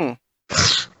refunds. I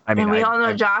mean, and we all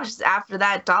know Josh is after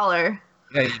that $1.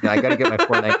 Yeah, I gotta get my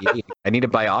 $4.98. I need to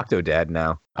buy Octodad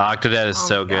now. Octodad is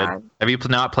so good. Have you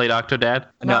not played Octodad?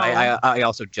 No, I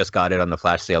also just got it on the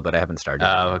flash sale, but I haven't started.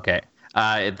 Oh, okay.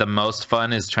 The most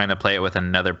fun is trying to play it with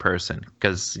another person,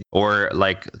 or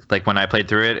like when I played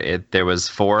through it, there was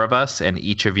 4 of us, and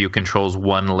each of you controls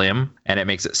one limb, and it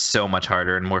makes it so much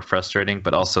harder and more frustrating,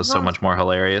 but also so much more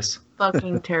hilarious.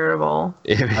 Fucking terrible.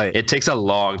 It takes a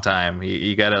long time.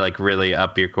 You gotta like really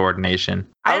up your coordination.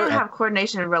 I don't have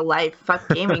coordination in real life. Fuck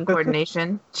gaming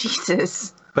coordination.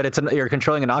 Jesus. But you're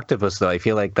controlling an octopus, though. I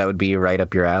feel like that would be right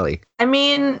up your alley. I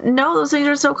mean, no, those things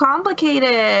are so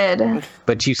complicated.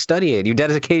 But you study it. You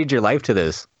dedicated your life to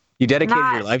this. You dedicated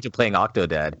your life to playing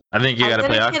Octodad. I think you gotta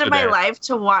play Octodad. I dedicated my life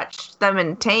to watch them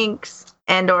in tanks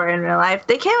and/or in real life.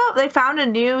 They found a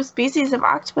new species of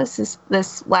octopus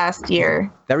this last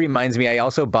year. That reminds me, I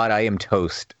also bought I Am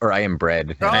Toast, or I Am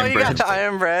Bread. Oh, you got I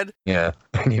Am Bread? Yeah,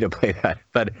 I need to play that.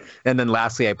 And then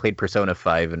lastly, I played Persona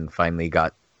 5 and finally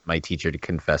got my teacher to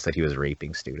confess that he was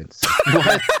raping students.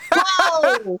 What?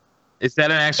 Whoa! Is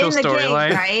that an actual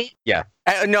storyline? Right? Yeah.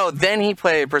 No, then he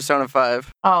played Persona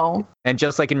 5. Oh. And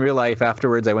just like in real life,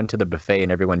 afterwards I went to the buffet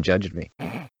and everyone judged me.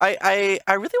 I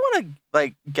really want to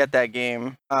like get that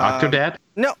game. Octodad?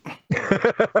 No.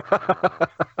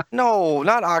 No,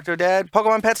 not Octodad.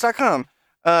 PokemonPets.com.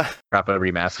 Proper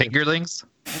remaster. Fingerlings?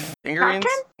 Fingerlings?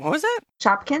 What was that?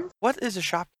 Shopkins? What is a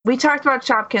shop? We talked about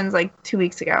Shopkins like 2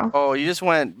 weeks ago. Oh, you just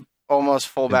went almost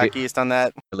full back east on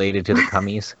that. Related to the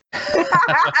cummies?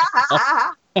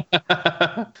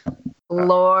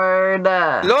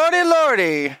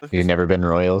 Lordy. You've never been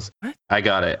Royals? What? I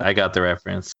got it. I got the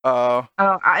reference. Oh.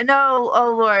 Oh, I know.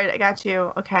 Oh, Lord. I got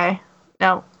you. Okay.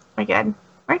 No, we're good.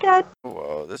 We're good.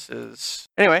 Whoa. So this is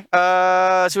anyway. So we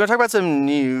want to talk about some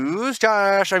news,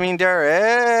 Derek.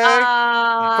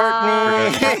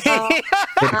 Courtney.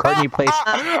 Did Courtney play?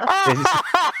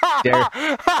 Derek.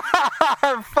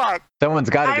 Fuck. Someone's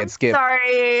got to get skipped.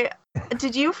 Sorry.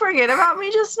 Did you forget about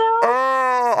me just now?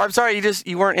 Oh, I'm sorry.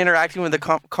 You weren't interacting with the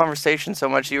conversation so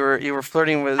much. You were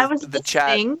flirting with the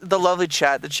chat, the lovely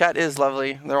chat. The chat is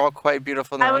lovely. They're all quite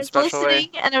beautiful in their own special way. I was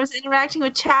listening and I was interacting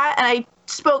with chat, and I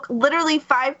spoke literally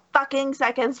 5 fucking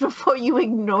seconds before you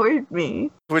ignored me.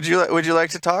 Would you like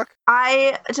to talk?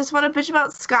 I just want to bitch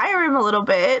about Skyrim a little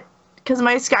bit. Because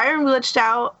my Skyrim glitched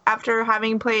out after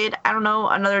having played, I don't know,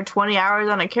 another 20 hours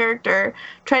on a character.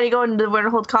 Tried to go into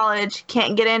Winterhold College,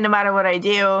 can't get in no matter what I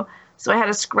do. So I had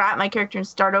to scrap my character and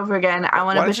start over again. I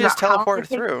want to bitch about. Why did you just teleport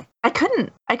through? I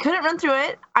couldn't run through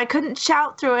it. I couldn't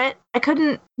shout through it. I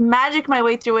couldn't magic my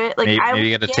way through it. Like maybe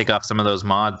you got to take off some of those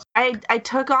mods. I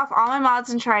took off all my mods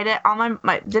and tried it. All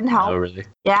my didn't help. Oh really?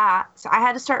 Yeah. So I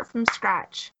had to start from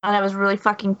scratch, and I was really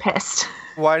fucking pissed.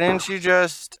 Why didn't you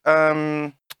just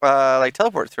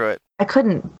teleport through it? I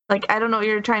couldn't. I don't know what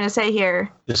you're trying to say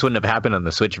here. This wouldn't have happened on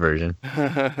the Switch version.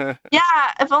 Yeah,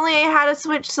 if only I had a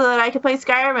Switch so that I could play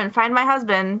Skyrim and find my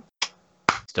husband.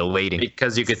 Still waiting.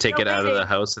 Because you could take it out of the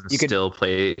house and still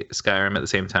play Skyrim at the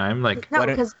same time. No,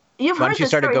 because you've heard this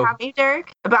story, haven't you,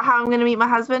 Derek? About how I'm going to meet my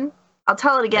husband? I'll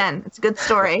tell it again. It's a good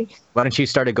story. Why don't you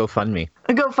start a GoFundMe?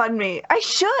 A GoFundMe. I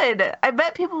should. I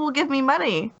bet people will give me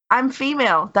money. I'm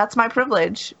female. That's my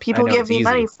privilege. People give me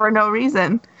money for no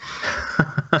reason.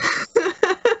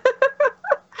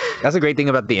 That's a great thing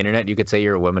about the internet. You could say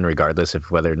you're a woman regardless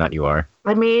of whether or not you are.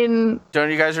 I mean...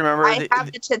 Don't you guys remember... I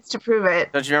have the tits to prove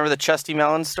it. Don't you remember the Chesty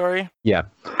Melon story? Yeah.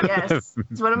 Yes.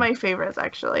 It's one of my favorites,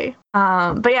 actually.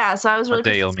 But yeah, so I was really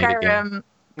pissed at Skyrim.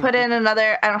 Put in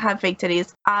another... I don't have fake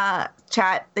titties.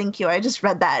 Chat, thank you. I just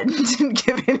read that and didn't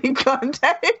give any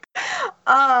context.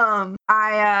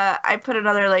 I put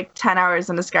another 10 hours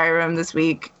into Skyrim this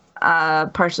week.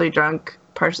 Partially drunk.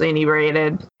 Partially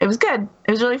inebriated. It was good.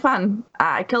 It was really fun.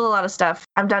 I killed a lot of stuff.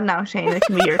 I'm done now, Shane. It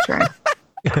can be your turn.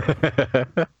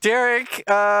 Derek,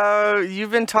 you've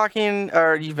been writing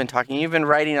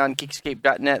on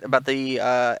Geekscape.net about the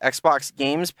Xbox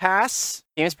Games Pass.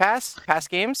 Pass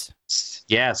games?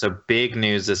 Yeah, so big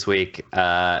news this week.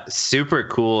 Super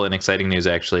cool and exciting news,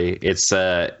 actually. It's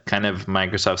kind of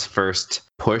Microsoft's first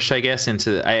push, I guess,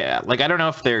 into I don't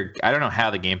know how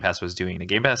the Game Pass was doing. The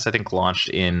Game Pass, I think, launched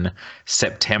in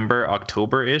September,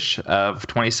 October-ish of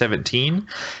 2017.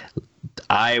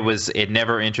 It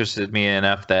never interested me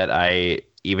enough that I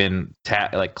even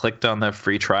clicked on the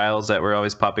free trials that were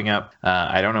always popping up.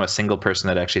 I don't know a single person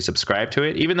that actually subscribed to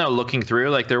it, even though looking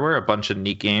through, there were a bunch of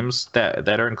neat games that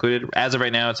are included. As of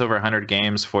right now, it's over 100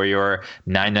 games for your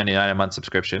 $9.99 a month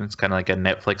subscription. It's kind of like a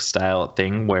Netflix style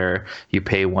thing where you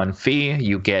pay one fee,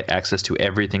 you get access to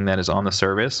everything that is on the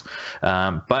service.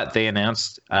 But they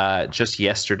announced just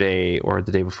yesterday or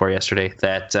the day before yesterday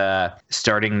that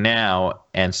starting now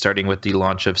and starting with the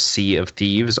launch of Sea of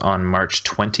Thieves on March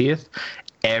 20th,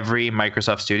 every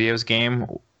Microsoft Studios game,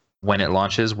 when it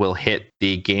launches, will hit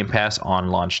the Game Pass on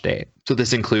launch day. So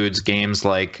this includes games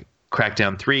like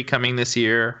Crackdown 3 coming this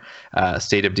year,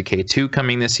 State of Decay 2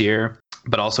 coming this year,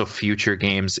 but also future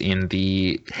games in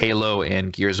the Halo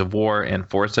and Gears of War and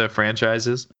Forza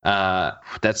franchises.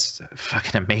 That's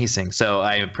fucking amazing. So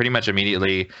I pretty much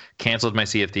immediately canceled my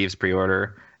Sea of Thieves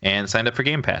pre-order and signed up for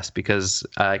Game Pass because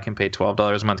I can pay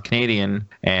 $12 a month Canadian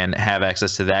and have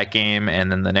access to that game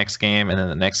and then the next game and then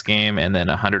the next game and then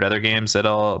 100 other games that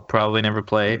I'll probably never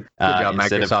play. Good job,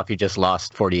 Microsoft. You just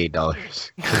lost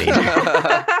 $48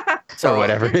 Canadian. So or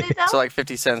whatever. So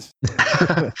 50 cents.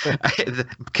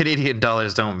 Canadian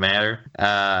dollars don't matter.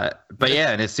 But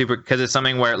yeah, and it's super because it's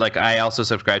something where I also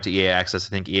subscribe to EA Access. I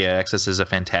think EA Access is a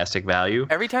fantastic value.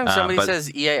 Every time somebody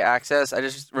says EA Access, I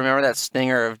just remember that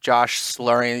stinger of Josh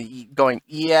slurring, going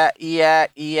EA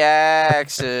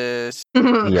Access.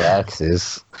 EA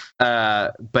Access.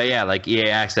 But yeah, EA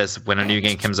Access, when a new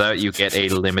game comes out, you get a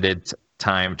limited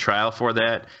time trial for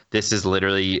that. This is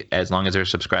literally, as long as you're a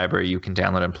subscriber, you can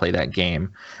download and play that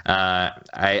game.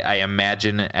 I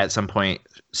imagine at some point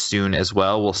soon as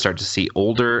well, we'll start to see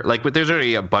older, but there's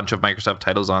already a bunch of Microsoft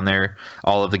titles on there,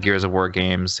 all of the Gears of War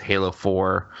games, Halo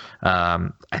 4,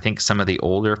 I think some of the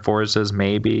older Forzas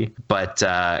maybe, but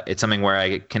it's something where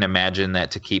I can imagine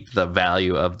that to keep the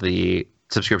value of the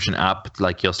subscription up,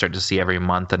 like you'll start to see every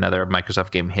month another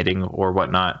Microsoft game hitting or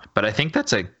whatnot. But I think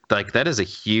that is a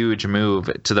huge move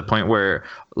to the point where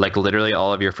like literally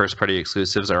all of your first party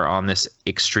exclusives are on this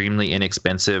extremely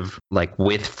inexpensive, like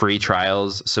with free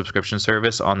trials subscription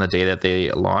service on the day that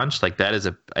they launch. Like I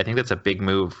think that's a big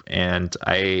move, and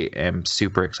I am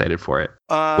super excited for it.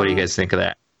 What do you guys think of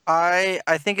that? I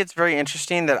think it's very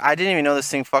interesting that I didn't even know this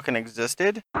thing fucking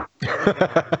existed.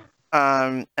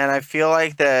 And I feel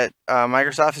like that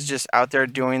Microsoft is just out there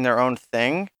doing their own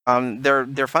thing.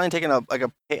 They're finally taking a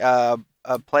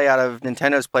play out of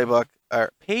Nintendo's playbook,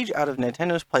 or page out of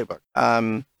Nintendo's playbook.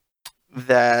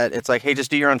 That it's like, hey, just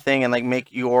do your own thing and like make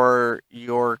your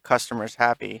customers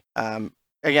happy.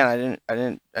 Again, I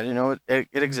didn't know it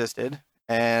existed.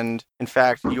 And in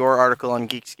fact, your article on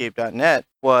Geekscape.net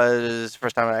was the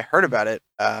first time I heard about it.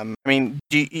 I mean,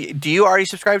 do you already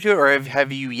subscribe to it, or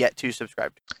have you yet to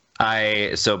subscribe to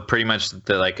it? So pretty much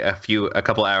a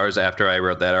couple hours after I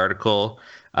wrote that article,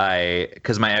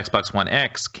 because my Xbox One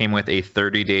X came with a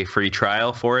 30-day free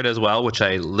trial for it as well, which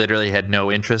I literally had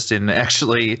no interest in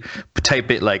actually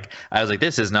type it. Like, I was like,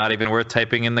 this is not even worth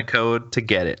typing in the code to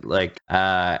get it. Like,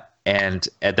 and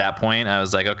at that point, I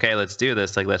was like, okay, let's do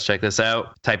this. Like, let's check this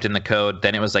out. Typed in the code.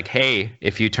 Then it was like, hey,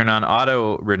 if you turn on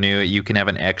auto renew, you can have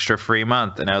an extra free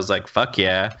month. And I was like, fuck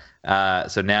yeah.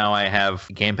 So now I have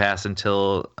Game Pass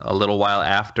until a little while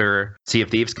after Sea of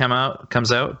Thieves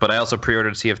comes out. But I also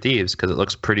pre-ordered Sea of Thieves because it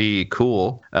looks pretty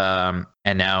cool.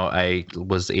 And now I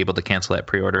was able to cancel that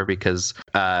pre-order because,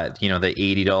 the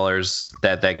 $80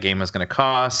 that game was going to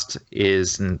cost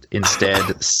is instead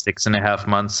 6.5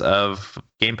 months of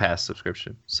Game Pass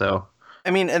subscription. So,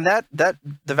 I mean, and that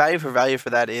the value for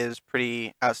that is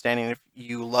pretty outstanding if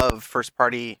you love first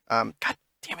party. God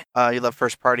damn it! You love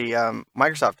first party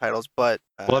Microsoft titles, but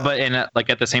at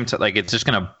the same time, like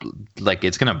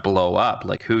it's gonna blow up.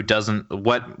 Like, who doesn't?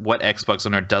 What Xbox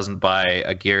owner doesn't buy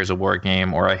a Gears of War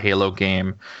game or a Halo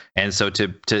game? And so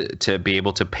to be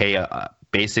able to pay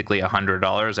basically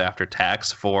 $100 after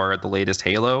tax for the latest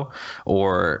Halo,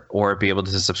 or be able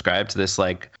to subscribe to this,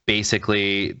 like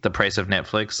basically the price of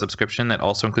Netflix subscription that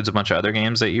also includes a bunch of other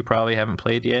games that you probably haven't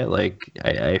played yet. Like,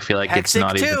 I feel like it's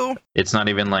not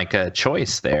even like a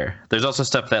choice there. There's also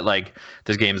stuff that like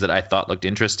there's games that I thought looked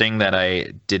interesting that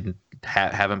I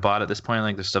haven't bought at this point.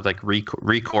 Like there's stuff like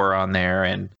Recore on there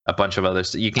and a bunch of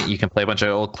others. You can play a bunch of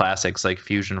old classics like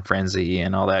Fusion Frenzy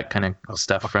and all that kind of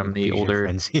stuff from the older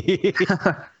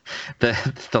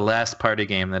the last party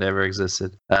game that ever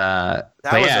existed.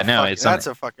 That's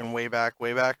a fucking way back.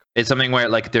 It's something where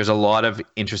like there's a lot of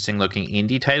interesting looking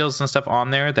indie titles and stuff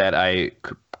on there that I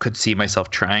could see myself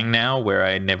trying now, where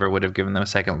I never would have given them a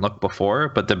second look before.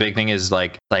 But the big thing is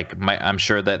I'm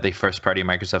sure that the first party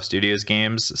Microsoft Studios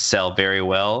games sell very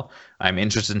well. I'm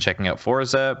interested in checking out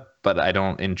Forza, but I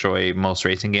don't enjoy most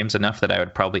racing games enough that I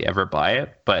would probably ever buy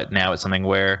it. But now it's something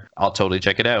where I'll totally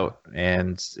check it out.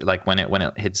 And like when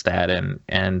it hits that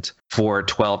and for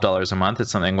 $12 a month,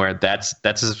 it's something where that's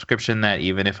a subscription that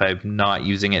even if I'm not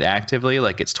using it actively,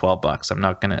 like it's $12. I'm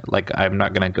not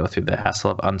gonna go through the hassle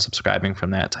of unsubscribing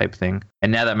from that type thing.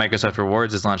 And now that Microsoft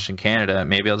Rewards is launched in Canada,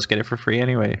 maybe I'll just get it for free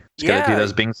anyway. Gotta do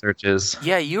those Bing searches.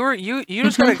 Yeah, you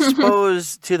just got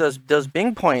exposed to those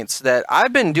Bing points that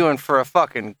I've been doing for a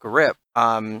fucking grip.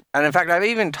 And in fact, I've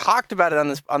even talked about it on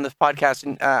this podcast,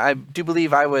 and I do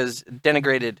believe I was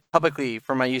denigrated publicly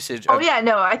for my usage.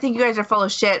 I think you guys are full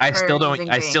of shit. I still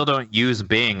don't use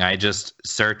Bing. I just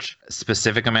search a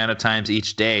specific amount of times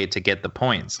each day to get the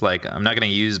points. Like, I'm not going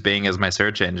to use Bing as my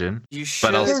search engine. You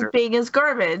should. Because Bing is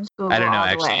garbage. I don't know.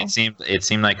 Actually, it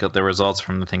seemed like the results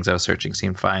from the things I was searching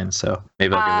seemed fine. So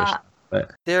maybe I'll give it a shot.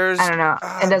 But I don't know.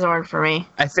 It doesn't work for me.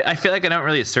 I feel like I don't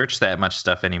really search that much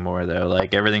stuff anymore, though.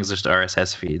 Like, everything's just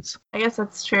RSS feeds. I guess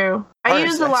that's true. I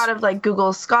use a lot of like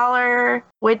Google Scholar,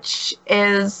 which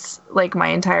is like my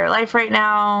entire life right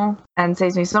now and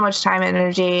saves me so much time and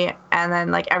energy. And then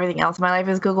like everything else in my life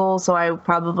is Google, so I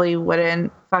probably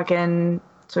wouldn't fucking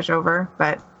switch over.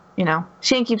 But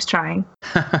Shane keeps trying.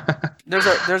 There's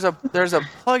a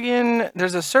plugin.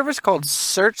 There's a service called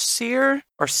SearchSeer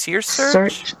or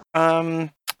SearSearch.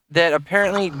 That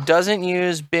apparently doesn't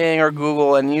use Bing or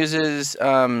Google and uses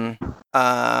like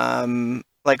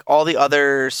all the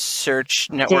other search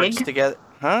networks together.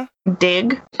 Huh?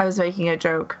 Dig? I was making a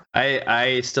joke.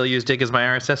 I still use Dig as my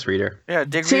RSS reader. Yeah,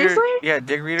 Dig Seriously? Reader. Yeah,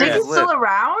 Dig Reader. Dig is still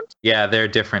around? Yeah, they're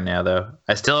different now, though.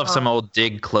 I still have some old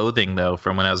Dig clothing, though,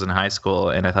 from when I was in high school,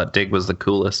 and I thought Dig was the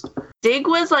coolest. Dig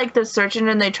was like the search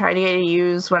engine they tried to get to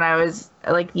use when I was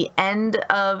like the end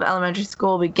of elementary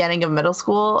school, beginning of middle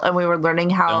school, and we were learning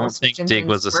how. I don't think Dig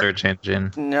was a search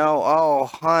engine. No, oh,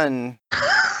 hun.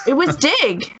 It was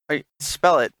Dig.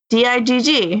 Spell it.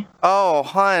 DIGG. Oh,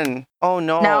 hun. Oh,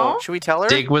 no. No? Should we tell her?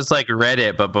 Dig was like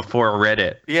Reddit, but before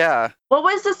Reddit. Yeah. What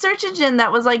was the search engine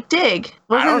that was like Dig?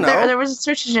 I don't know. There was a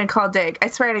search engine called Dig. I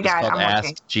swear to God, I'm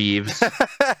looking. Ask Jeeves.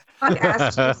 Fuck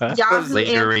Ask Jeeves. Yahoo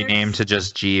Later Answers. renamed to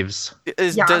just Jeeves.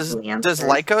 Does Yahoo Answers.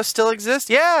 Lycos still exist?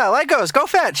 Yeah, Lycos. Go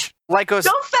fetch. Lycos.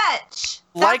 Go fetch.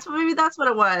 Maybe that's what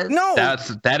it was. No.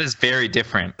 That is very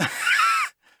different.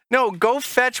 No, Go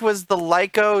Fetch was the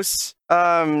Lycos.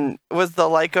 Was the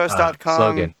Lycos.com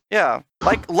slogan. Yeah,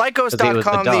 like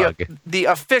Lycos.com, the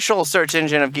official search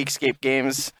engine of Geekscape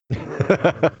games.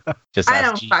 Just I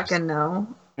don't Jeeves. fucking know.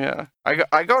 Yeah,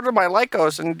 I go to my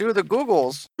Lycos and do the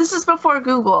Googles. This is before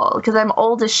Google because I'm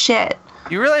old as shit.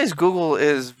 You realize Google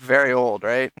is very old,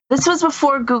 right? This was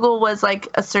before Google was like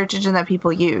a search engine that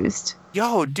people used.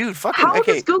 Yo, dude, fucking How old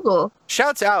is Google?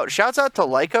 Shouts out to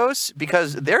Lycos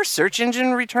because their search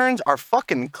engine returns are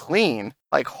fucking clean.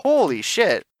 Like, holy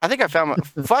shit. I think I found my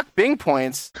fuck Bing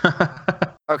points.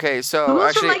 Okay, so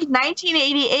Google's actually, from like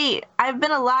 1988. I've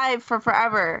been alive for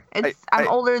forever. I'm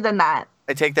older than that.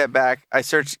 I take that back. I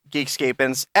searched Geekscape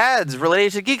and ads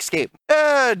related to Geekscape.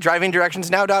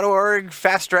 Drivingdirectionsnow.org,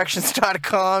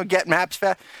 fastdirections.com, get maps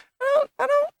fast. I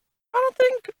don't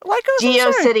think Lycos.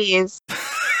 GeoCities.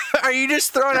 Are you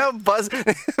just throwing out buzz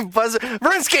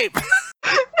RuneScape? No.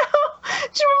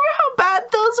 Do you remember how bad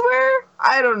those were?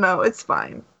 I don't know. It's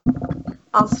fine.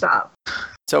 I'll stop.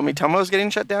 So Mitomo's getting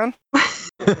shut down?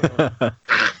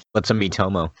 What's a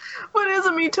Mitomo? What is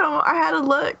a Mitomo? I had to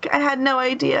look. I had no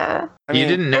idea. You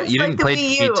didn't know? It's You like didn't play the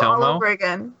Wii U all Mitomo? over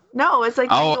again. No, it's like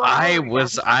the Wii U all over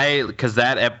again. Because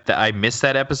I missed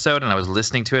that episode and I was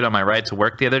listening to it on my ride to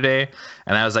work the other day,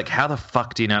 and I was like, how the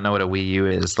fuck do you not know what a Wii U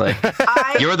is? Like,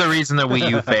 you're the reason the Wii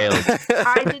U failed.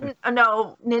 I didn't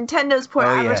know. Nintendo's poor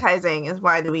advertising is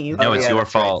why the Wii U failed. No, it's your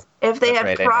fault. If they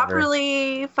had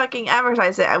properly fucking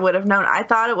advertised it, I would have known. I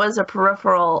thought it was a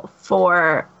peripheral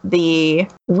for the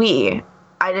Wii.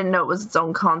 I didn't know it was its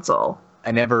own console.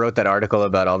 I never wrote that article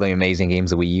about all the amazing games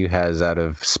the Wii U has out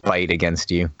of spite against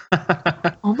you.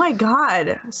 Oh my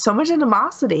god, so much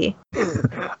animosity.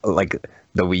 Like,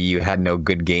 the Wii U had no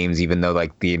good games, even though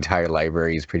like the entire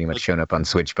library is pretty much shown up on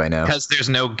Switch by now. Because there's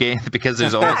no game. Because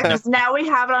there's always no. Now we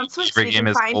have it on Switch. So you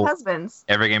can find husbands.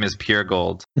 Every game is pure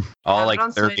gold. All like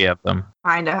 30 Switch. Of them.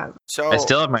 Kinda. So I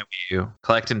still have my Wii U,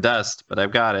 collecting dust, but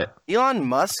I've got it. Elon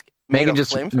Musk. Megan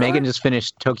just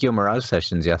finished Tokyo Mirage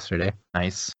Sessions yesterday.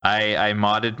 Nice. I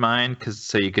modded mine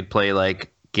so you could play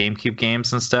like GameCube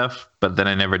games and stuff, but then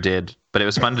I never did. But it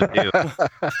was fun to do.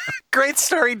 Great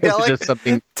story,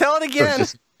 Dylan. Tell it again.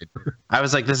 I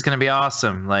was like, this is going to be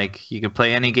awesome. Like, you could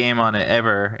play any game on it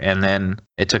ever. And then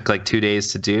it took like 2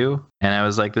 days to do. And I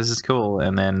was like, this is cool.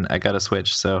 And then I got a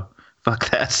Switch. So fuck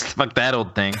that. Fuck that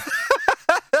old thing.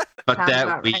 Fuck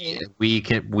that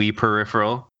Wii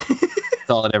peripheral. That's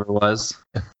all it ever was.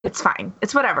 It's fine.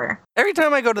 It's whatever. Every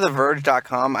time I go to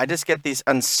theverge.com, I just get this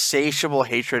insatiable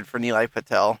hatred for Nilay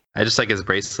Patel. I just like his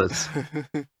bracelets.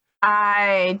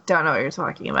 I don't know what you're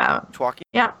talking about. Talking?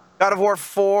 Yeah. God of War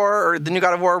 4, or the new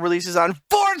God of War releases on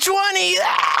 420!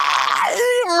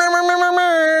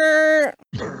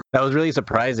 That was really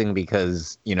surprising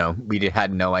because, we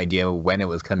had no idea when it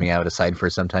was coming out aside for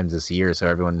sometimes this year, so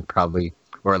everyone probably...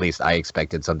 Or at least I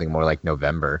expected something more like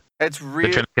November. It's really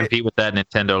They're trying to compete with that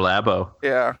Nintendo Labo.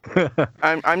 Yeah,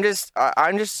 I'm just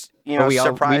surprised. We know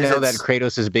that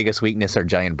Kratos' biggest weakness are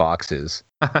giant boxes.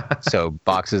 So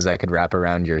boxes that could wrap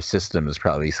around your system is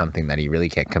probably something that he really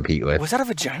can't compete with. Was that a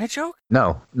vagina joke?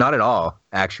 No, not at all.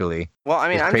 Actually. Well, I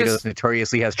mean, Kratos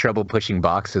notoriously has trouble pushing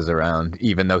boxes around,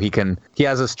 even though he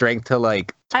has a strength to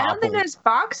like. I don't think there's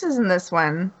boxes in this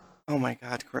one. Oh my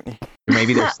God, Courtney.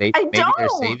 Maybe they're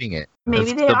saving it.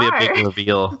 Maybe they are. There'll be a big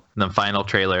reveal in the final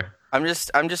trailer. I'm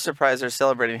just surprised they're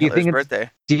celebrating Hitler's birthday.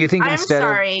 Do you think I'm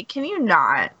sorry, can you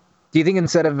not? Do you think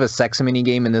instead of a sex mini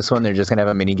game in this one, they're just gonna have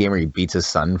a mini game where he beats his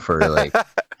son for like?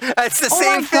 It's the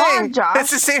same thing. God,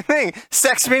 it's the same thing.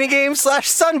 Sex mini game /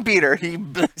 son beater.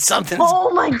 Something.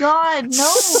 Oh my God,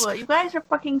 no! You guys are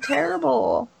fucking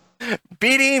terrible.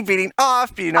 Beating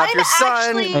off your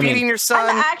son, beating your son.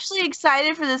 I'm actually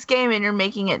excited for this game, and you're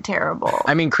making it terrible.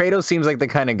 I mean, Kratos seems like the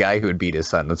kind of guy who would beat his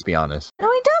son. Let's be honest.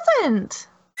 No, he doesn't.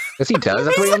 Yes, he does.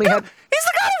 That's why he only had. He's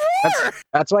the God of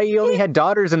That's why he only had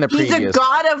daughters in the previous. He's a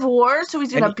god of war, so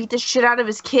he's gonna beat the shit out of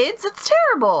his kids? That's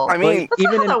terrible. I mean,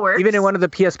 even in one of the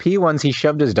PSP ones, he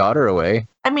shoved his daughter away.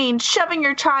 I mean, shoving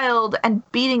your child and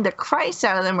beating the Christ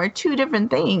out of them are two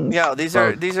different things. Yeah, these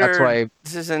are. That's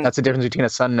the difference between a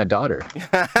son and a daughter.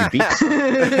 There's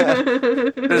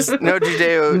no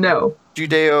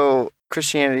Judeo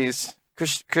Christianities.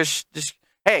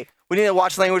 Hey, we need to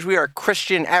watch language. We are a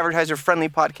Christian advertiser-friendly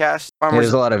podcast.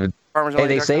 There's a lot of. Hey,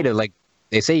 they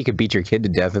say you could beat your kid to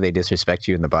death if they disrespect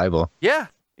you in the Bible. Yeah.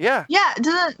 Yeah.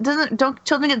 Don't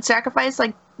children get sacrificed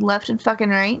like left and fucking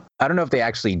right? I don't know if they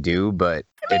actually do, but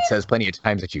it says plenty of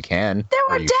times that you can. There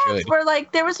were dads where I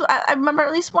remember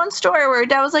at least one story where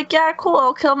dad was like, "Yeah, cool,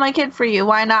 I'll kill my kid for you.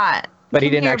 Why not?" But he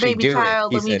didn't actually do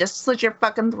it. Let me just slit your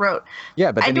fucking throat.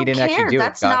 Yeah, but then he didn't actually do it.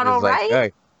 That's not all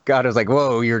right. God was like,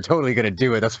 "Whoa, you're totally gonna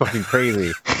do it. That's fucking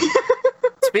crazy."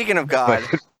 Speaking of God,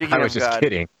 I was just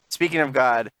kidding. Speaking of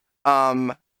God,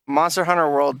 Monster Hunter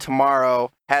World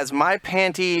tomorrow has my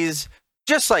panties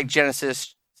just like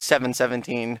Genesis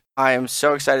 7:17. I am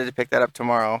so excited to pick that up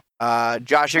tomorrow.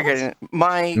 Josh, you're getting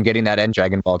I'm getting that and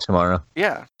Dragon Ball tomorrow.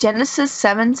 Yeah. Genesis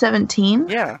 7:17?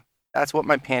 Yeah. That's what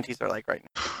my panties are like right now.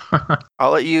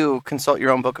 I'll let you consult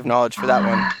your own book of knowledge for that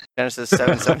one. Genesis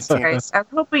 7:17. I was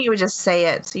hoping you would just say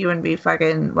it so you wouldn't be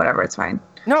fucking whatever. It's fine.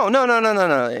 No.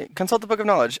 Consult the book of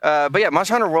knowledge. But yeah,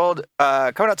 Monster Hunter World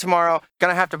coming out tomorrow.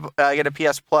 Gonna have to get a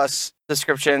PS Plus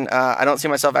subscription. I don't see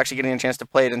myself actually getting a chance to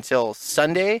play it until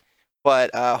Sunday.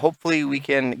 But hopefully we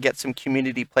can get some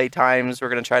community play times. We're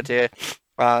gonna try to.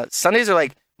 Sundays are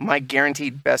like my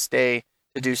guaranteed best day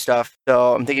to do stuff.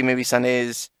 So I'm thinking maybe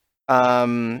Sundays.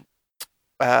 Yeah.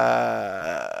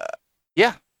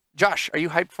 Josh, are you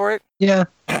hyped for it? Yeah.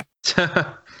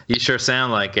 You sure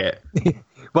sound like it.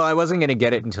 Well, I wasn't going to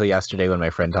get it until yesterday when my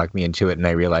friend talked me into it, and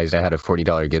I realized I had a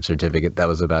 $40 gift certificate that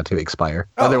was about to expire.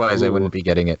 Otherwise, I wouldn't be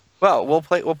getting it. Well, we'll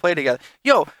play together.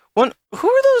 Yo, who are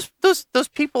those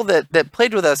people that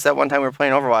played with us that one time we were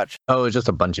playing Overwatch? Oh, it was just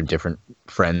a bunch of different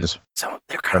friends. So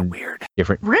they're kind of weird. They're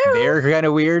kind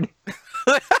of weird.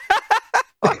 What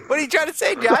are you trying to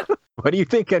say, John? What do you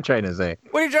think I'm trying to say?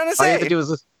 What are you trying to say? All you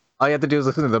have to do is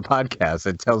listen to the podcast.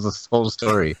 It tells the whole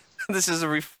story. This is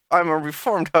I'm a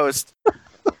reformed host.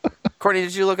 Courtney,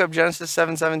 did you look up Genesis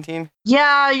 7:17?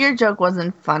 Yeah, your joke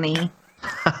wasn't funny.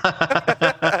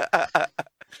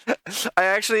 I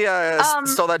actually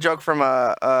stole that joke from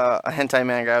a hentai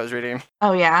manga I was reading.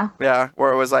 Oh yeah? Yeah,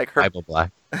 where it was like her Bible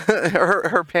Black.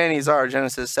 her panties are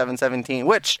Genesis 7:17,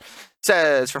 which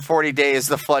says for 40 days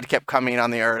the flood kept coming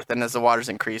on the earth, and as the waters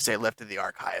increased, they lifted the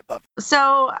ark high above.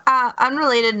 So,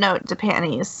 unrelated note to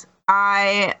panties.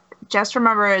 I just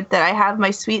remembered that I have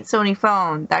my sweet Sony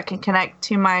phone that can connect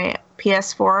to my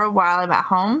PS4 while I'm at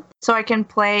home, so I can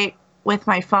play with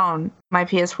my phone my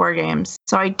PS4 games.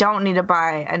 So I don't need to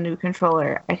buy a new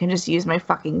controller. I can just use my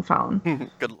fucking phone.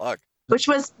 Good luck. Which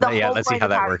was the whole let's see how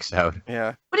that works out.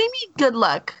 Yeah. What do you mean, good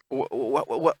luck?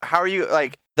 What, how are you,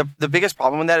 like, the biggest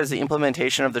problem with that is the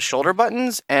implementation of the shoulder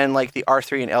buttons and, like, the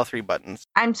R3 and L3 buttons.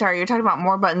 I'm sorry, you're talking about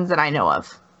more buttons than I know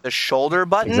of. The shoulder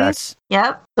buttons? Exactly.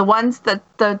 Yep. The ones,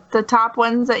 the top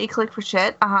ones that you click for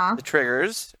shit. Uh-huh. The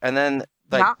triggers. And then,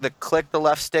 like, the click the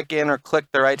left stick in or click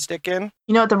the right stick in.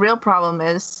 You know what the real problem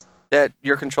is? That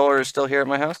your controller is still here at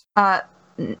my house?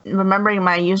 Remembering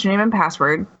my username and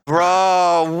password.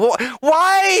 Bro,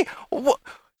 why?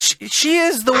 She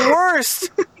is the worst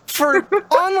for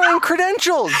online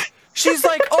credentials. She's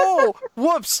like, oh,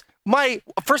 whoops.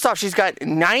 First off, she's got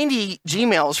 90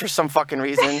 Gmails for some fucking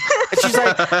reason. And she's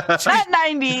like, not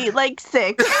 90, like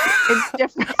 6. It's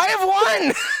different. I have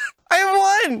one.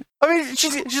 I mean,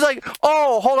 she's like,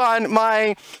 oh, hold on,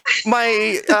 my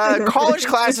college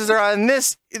classes are on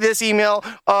this email.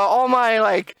 All my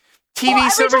like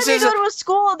TV services. Every time you go to a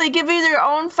school, they give you their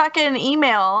own fucking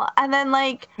email, and then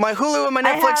like my Hulu and my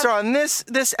Netflix are on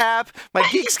this app. My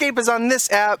Geekscape is on this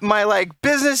app. My like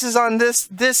business is on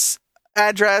this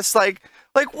address. Like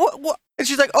what? And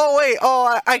she's like, oh wait,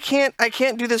 I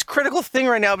can't do this critical thing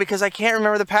right now because I can't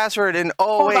remember the password. And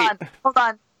hold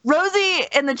on. Rosie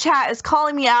in the chat is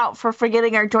calling me out for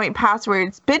forgetting our joint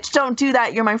passwords. Bitch, don't do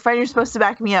that. You're my friend. You're supposed to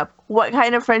back me up. What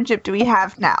kind of friendship do we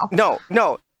have now? No.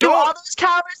 Do all those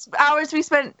hours we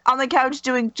spent on the couch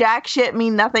doing jack shit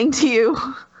mean nothing to you?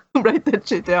 Write that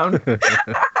shit down.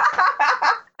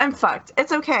 I'm fucked.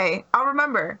 It's okay. I'll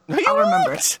remember. I'll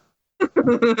remember.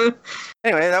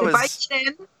 Anyway, that was... If I get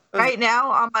in right now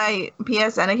on my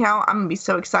PSN account, I'm going to be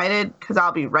so excited because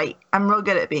I'll be right. I'm real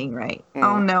good at being right.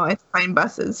 Oh no, I have to find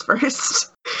buses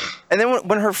first. And then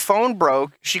when her phone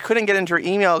broke, she couldn't get into her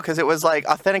email because it was like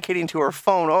authenticating to her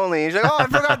phone only. She's like, oh, I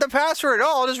forgot the password.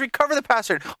 Oh, I'll just recover the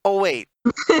password. Oh, wait.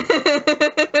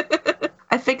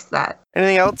 I fixed that.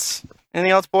 Anything else?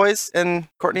 Anything else, boys and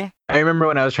Courtney? I remember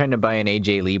when I was trying to buy an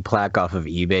AJ Lee plaque off of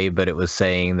eBay, but it was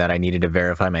saying that I needed to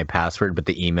verify my password, but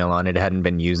the email on it hadn't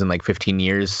been used in like 15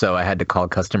 years, so I had to call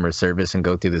customer service and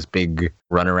go through this big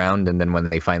runaround, and then when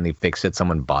they finally fixed it,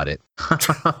 someone bought it.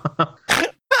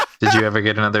 Did you ever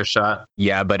get another shot?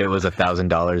 Yeah, but it was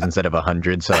 $1,000 instead of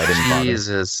 $100, so I didn't bother.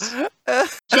 Jesus.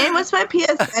 Shane, what's my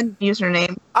PSN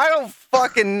username? I don't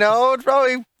fucking know. It's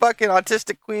probably fucking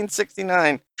Autistic Queen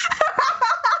 69.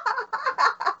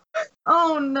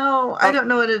 Oh no, I don't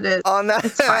know what it is.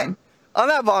 It's fine. On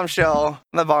that bombshell,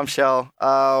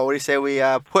 what do you say we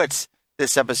put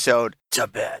this episode to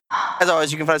bed? As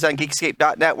always, you can find us on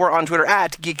geekscape.net. We're on Twitter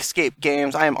at Geekscape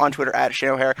Games. I am on Twitter at Shane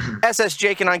O'Hare. SS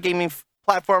Jakin on gaming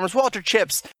platforms. Walter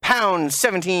Chips,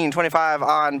 #1725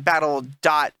 on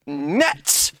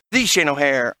battle.net. The Shane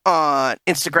O'Hare on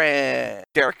Instagram.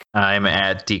 Derek? I'm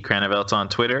at D. Cranevelt on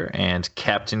Twitter and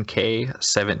Captain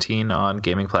K17 on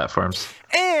gaming platforms.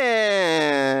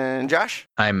 And Josh?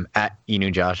 I'm at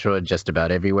Inu Joshua just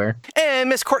about everywhere. And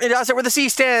Miss Courtney Dossett, where the C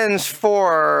stands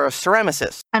for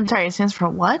ceramicist. I'm sorry, it stands for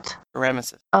what?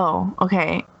 Ceramicist. Oh,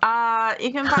 okay.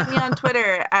 You can find me on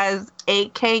Twitter as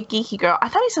AK Geeky Girl. I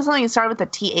thought he said something that started with a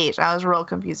TH. I was real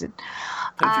confused.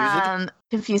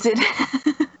 Confused.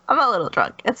 I'm a little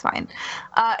drunk. It's fine.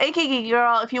 AK Geeky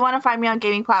Girl, if you want to find me on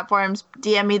gaming platforms,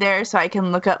 DM me there so I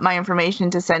can look up my information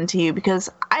to send to you because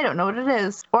I don't know what it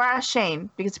is. Or ask Shane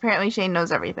because apparently Shane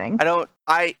knows everything.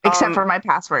 Except for my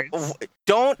passwords.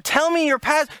 Don't tell me your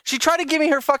pass. She tried to give me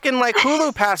her fucking like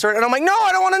Hulu password, and I'm like, no,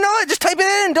 I don't want to know it. Just type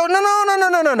it in. No.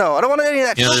 I don't want any of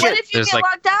that shit. What if you get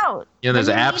locked out? There's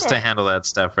apps to handle that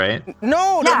stuff, right?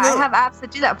 No. I have apps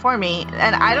that do that for me,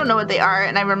 and I don't know what they are,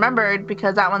 and I remembered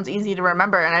because that one's easy to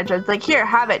remember, and I just like, here,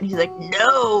 have it. And he's like,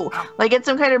 no. Like, it's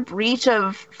some kind of breach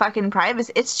of fucking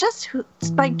privacy. It's just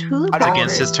like Hulu. It's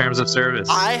against his terms of service.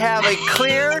 I have a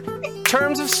clear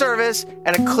terms of service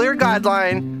and a clear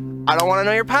guideline. I don't want to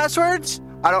know your passwords.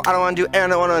 I don't want to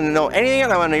know anything. I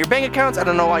don't want to know your bank accounts. I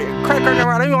don't know why your credit card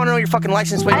number. I don't even want to know your fucking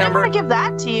license plate number. I don't want to give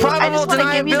that to you. I just want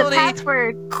to give you the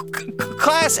password.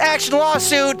 Class action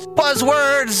lawsuit.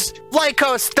 Buzzwords.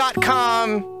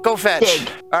 Lycos.com. Go fetch. Dig.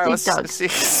 All right, let's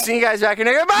see you guys back in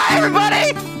here. Bye,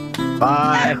 everybody.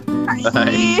 Bye.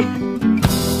 Bye.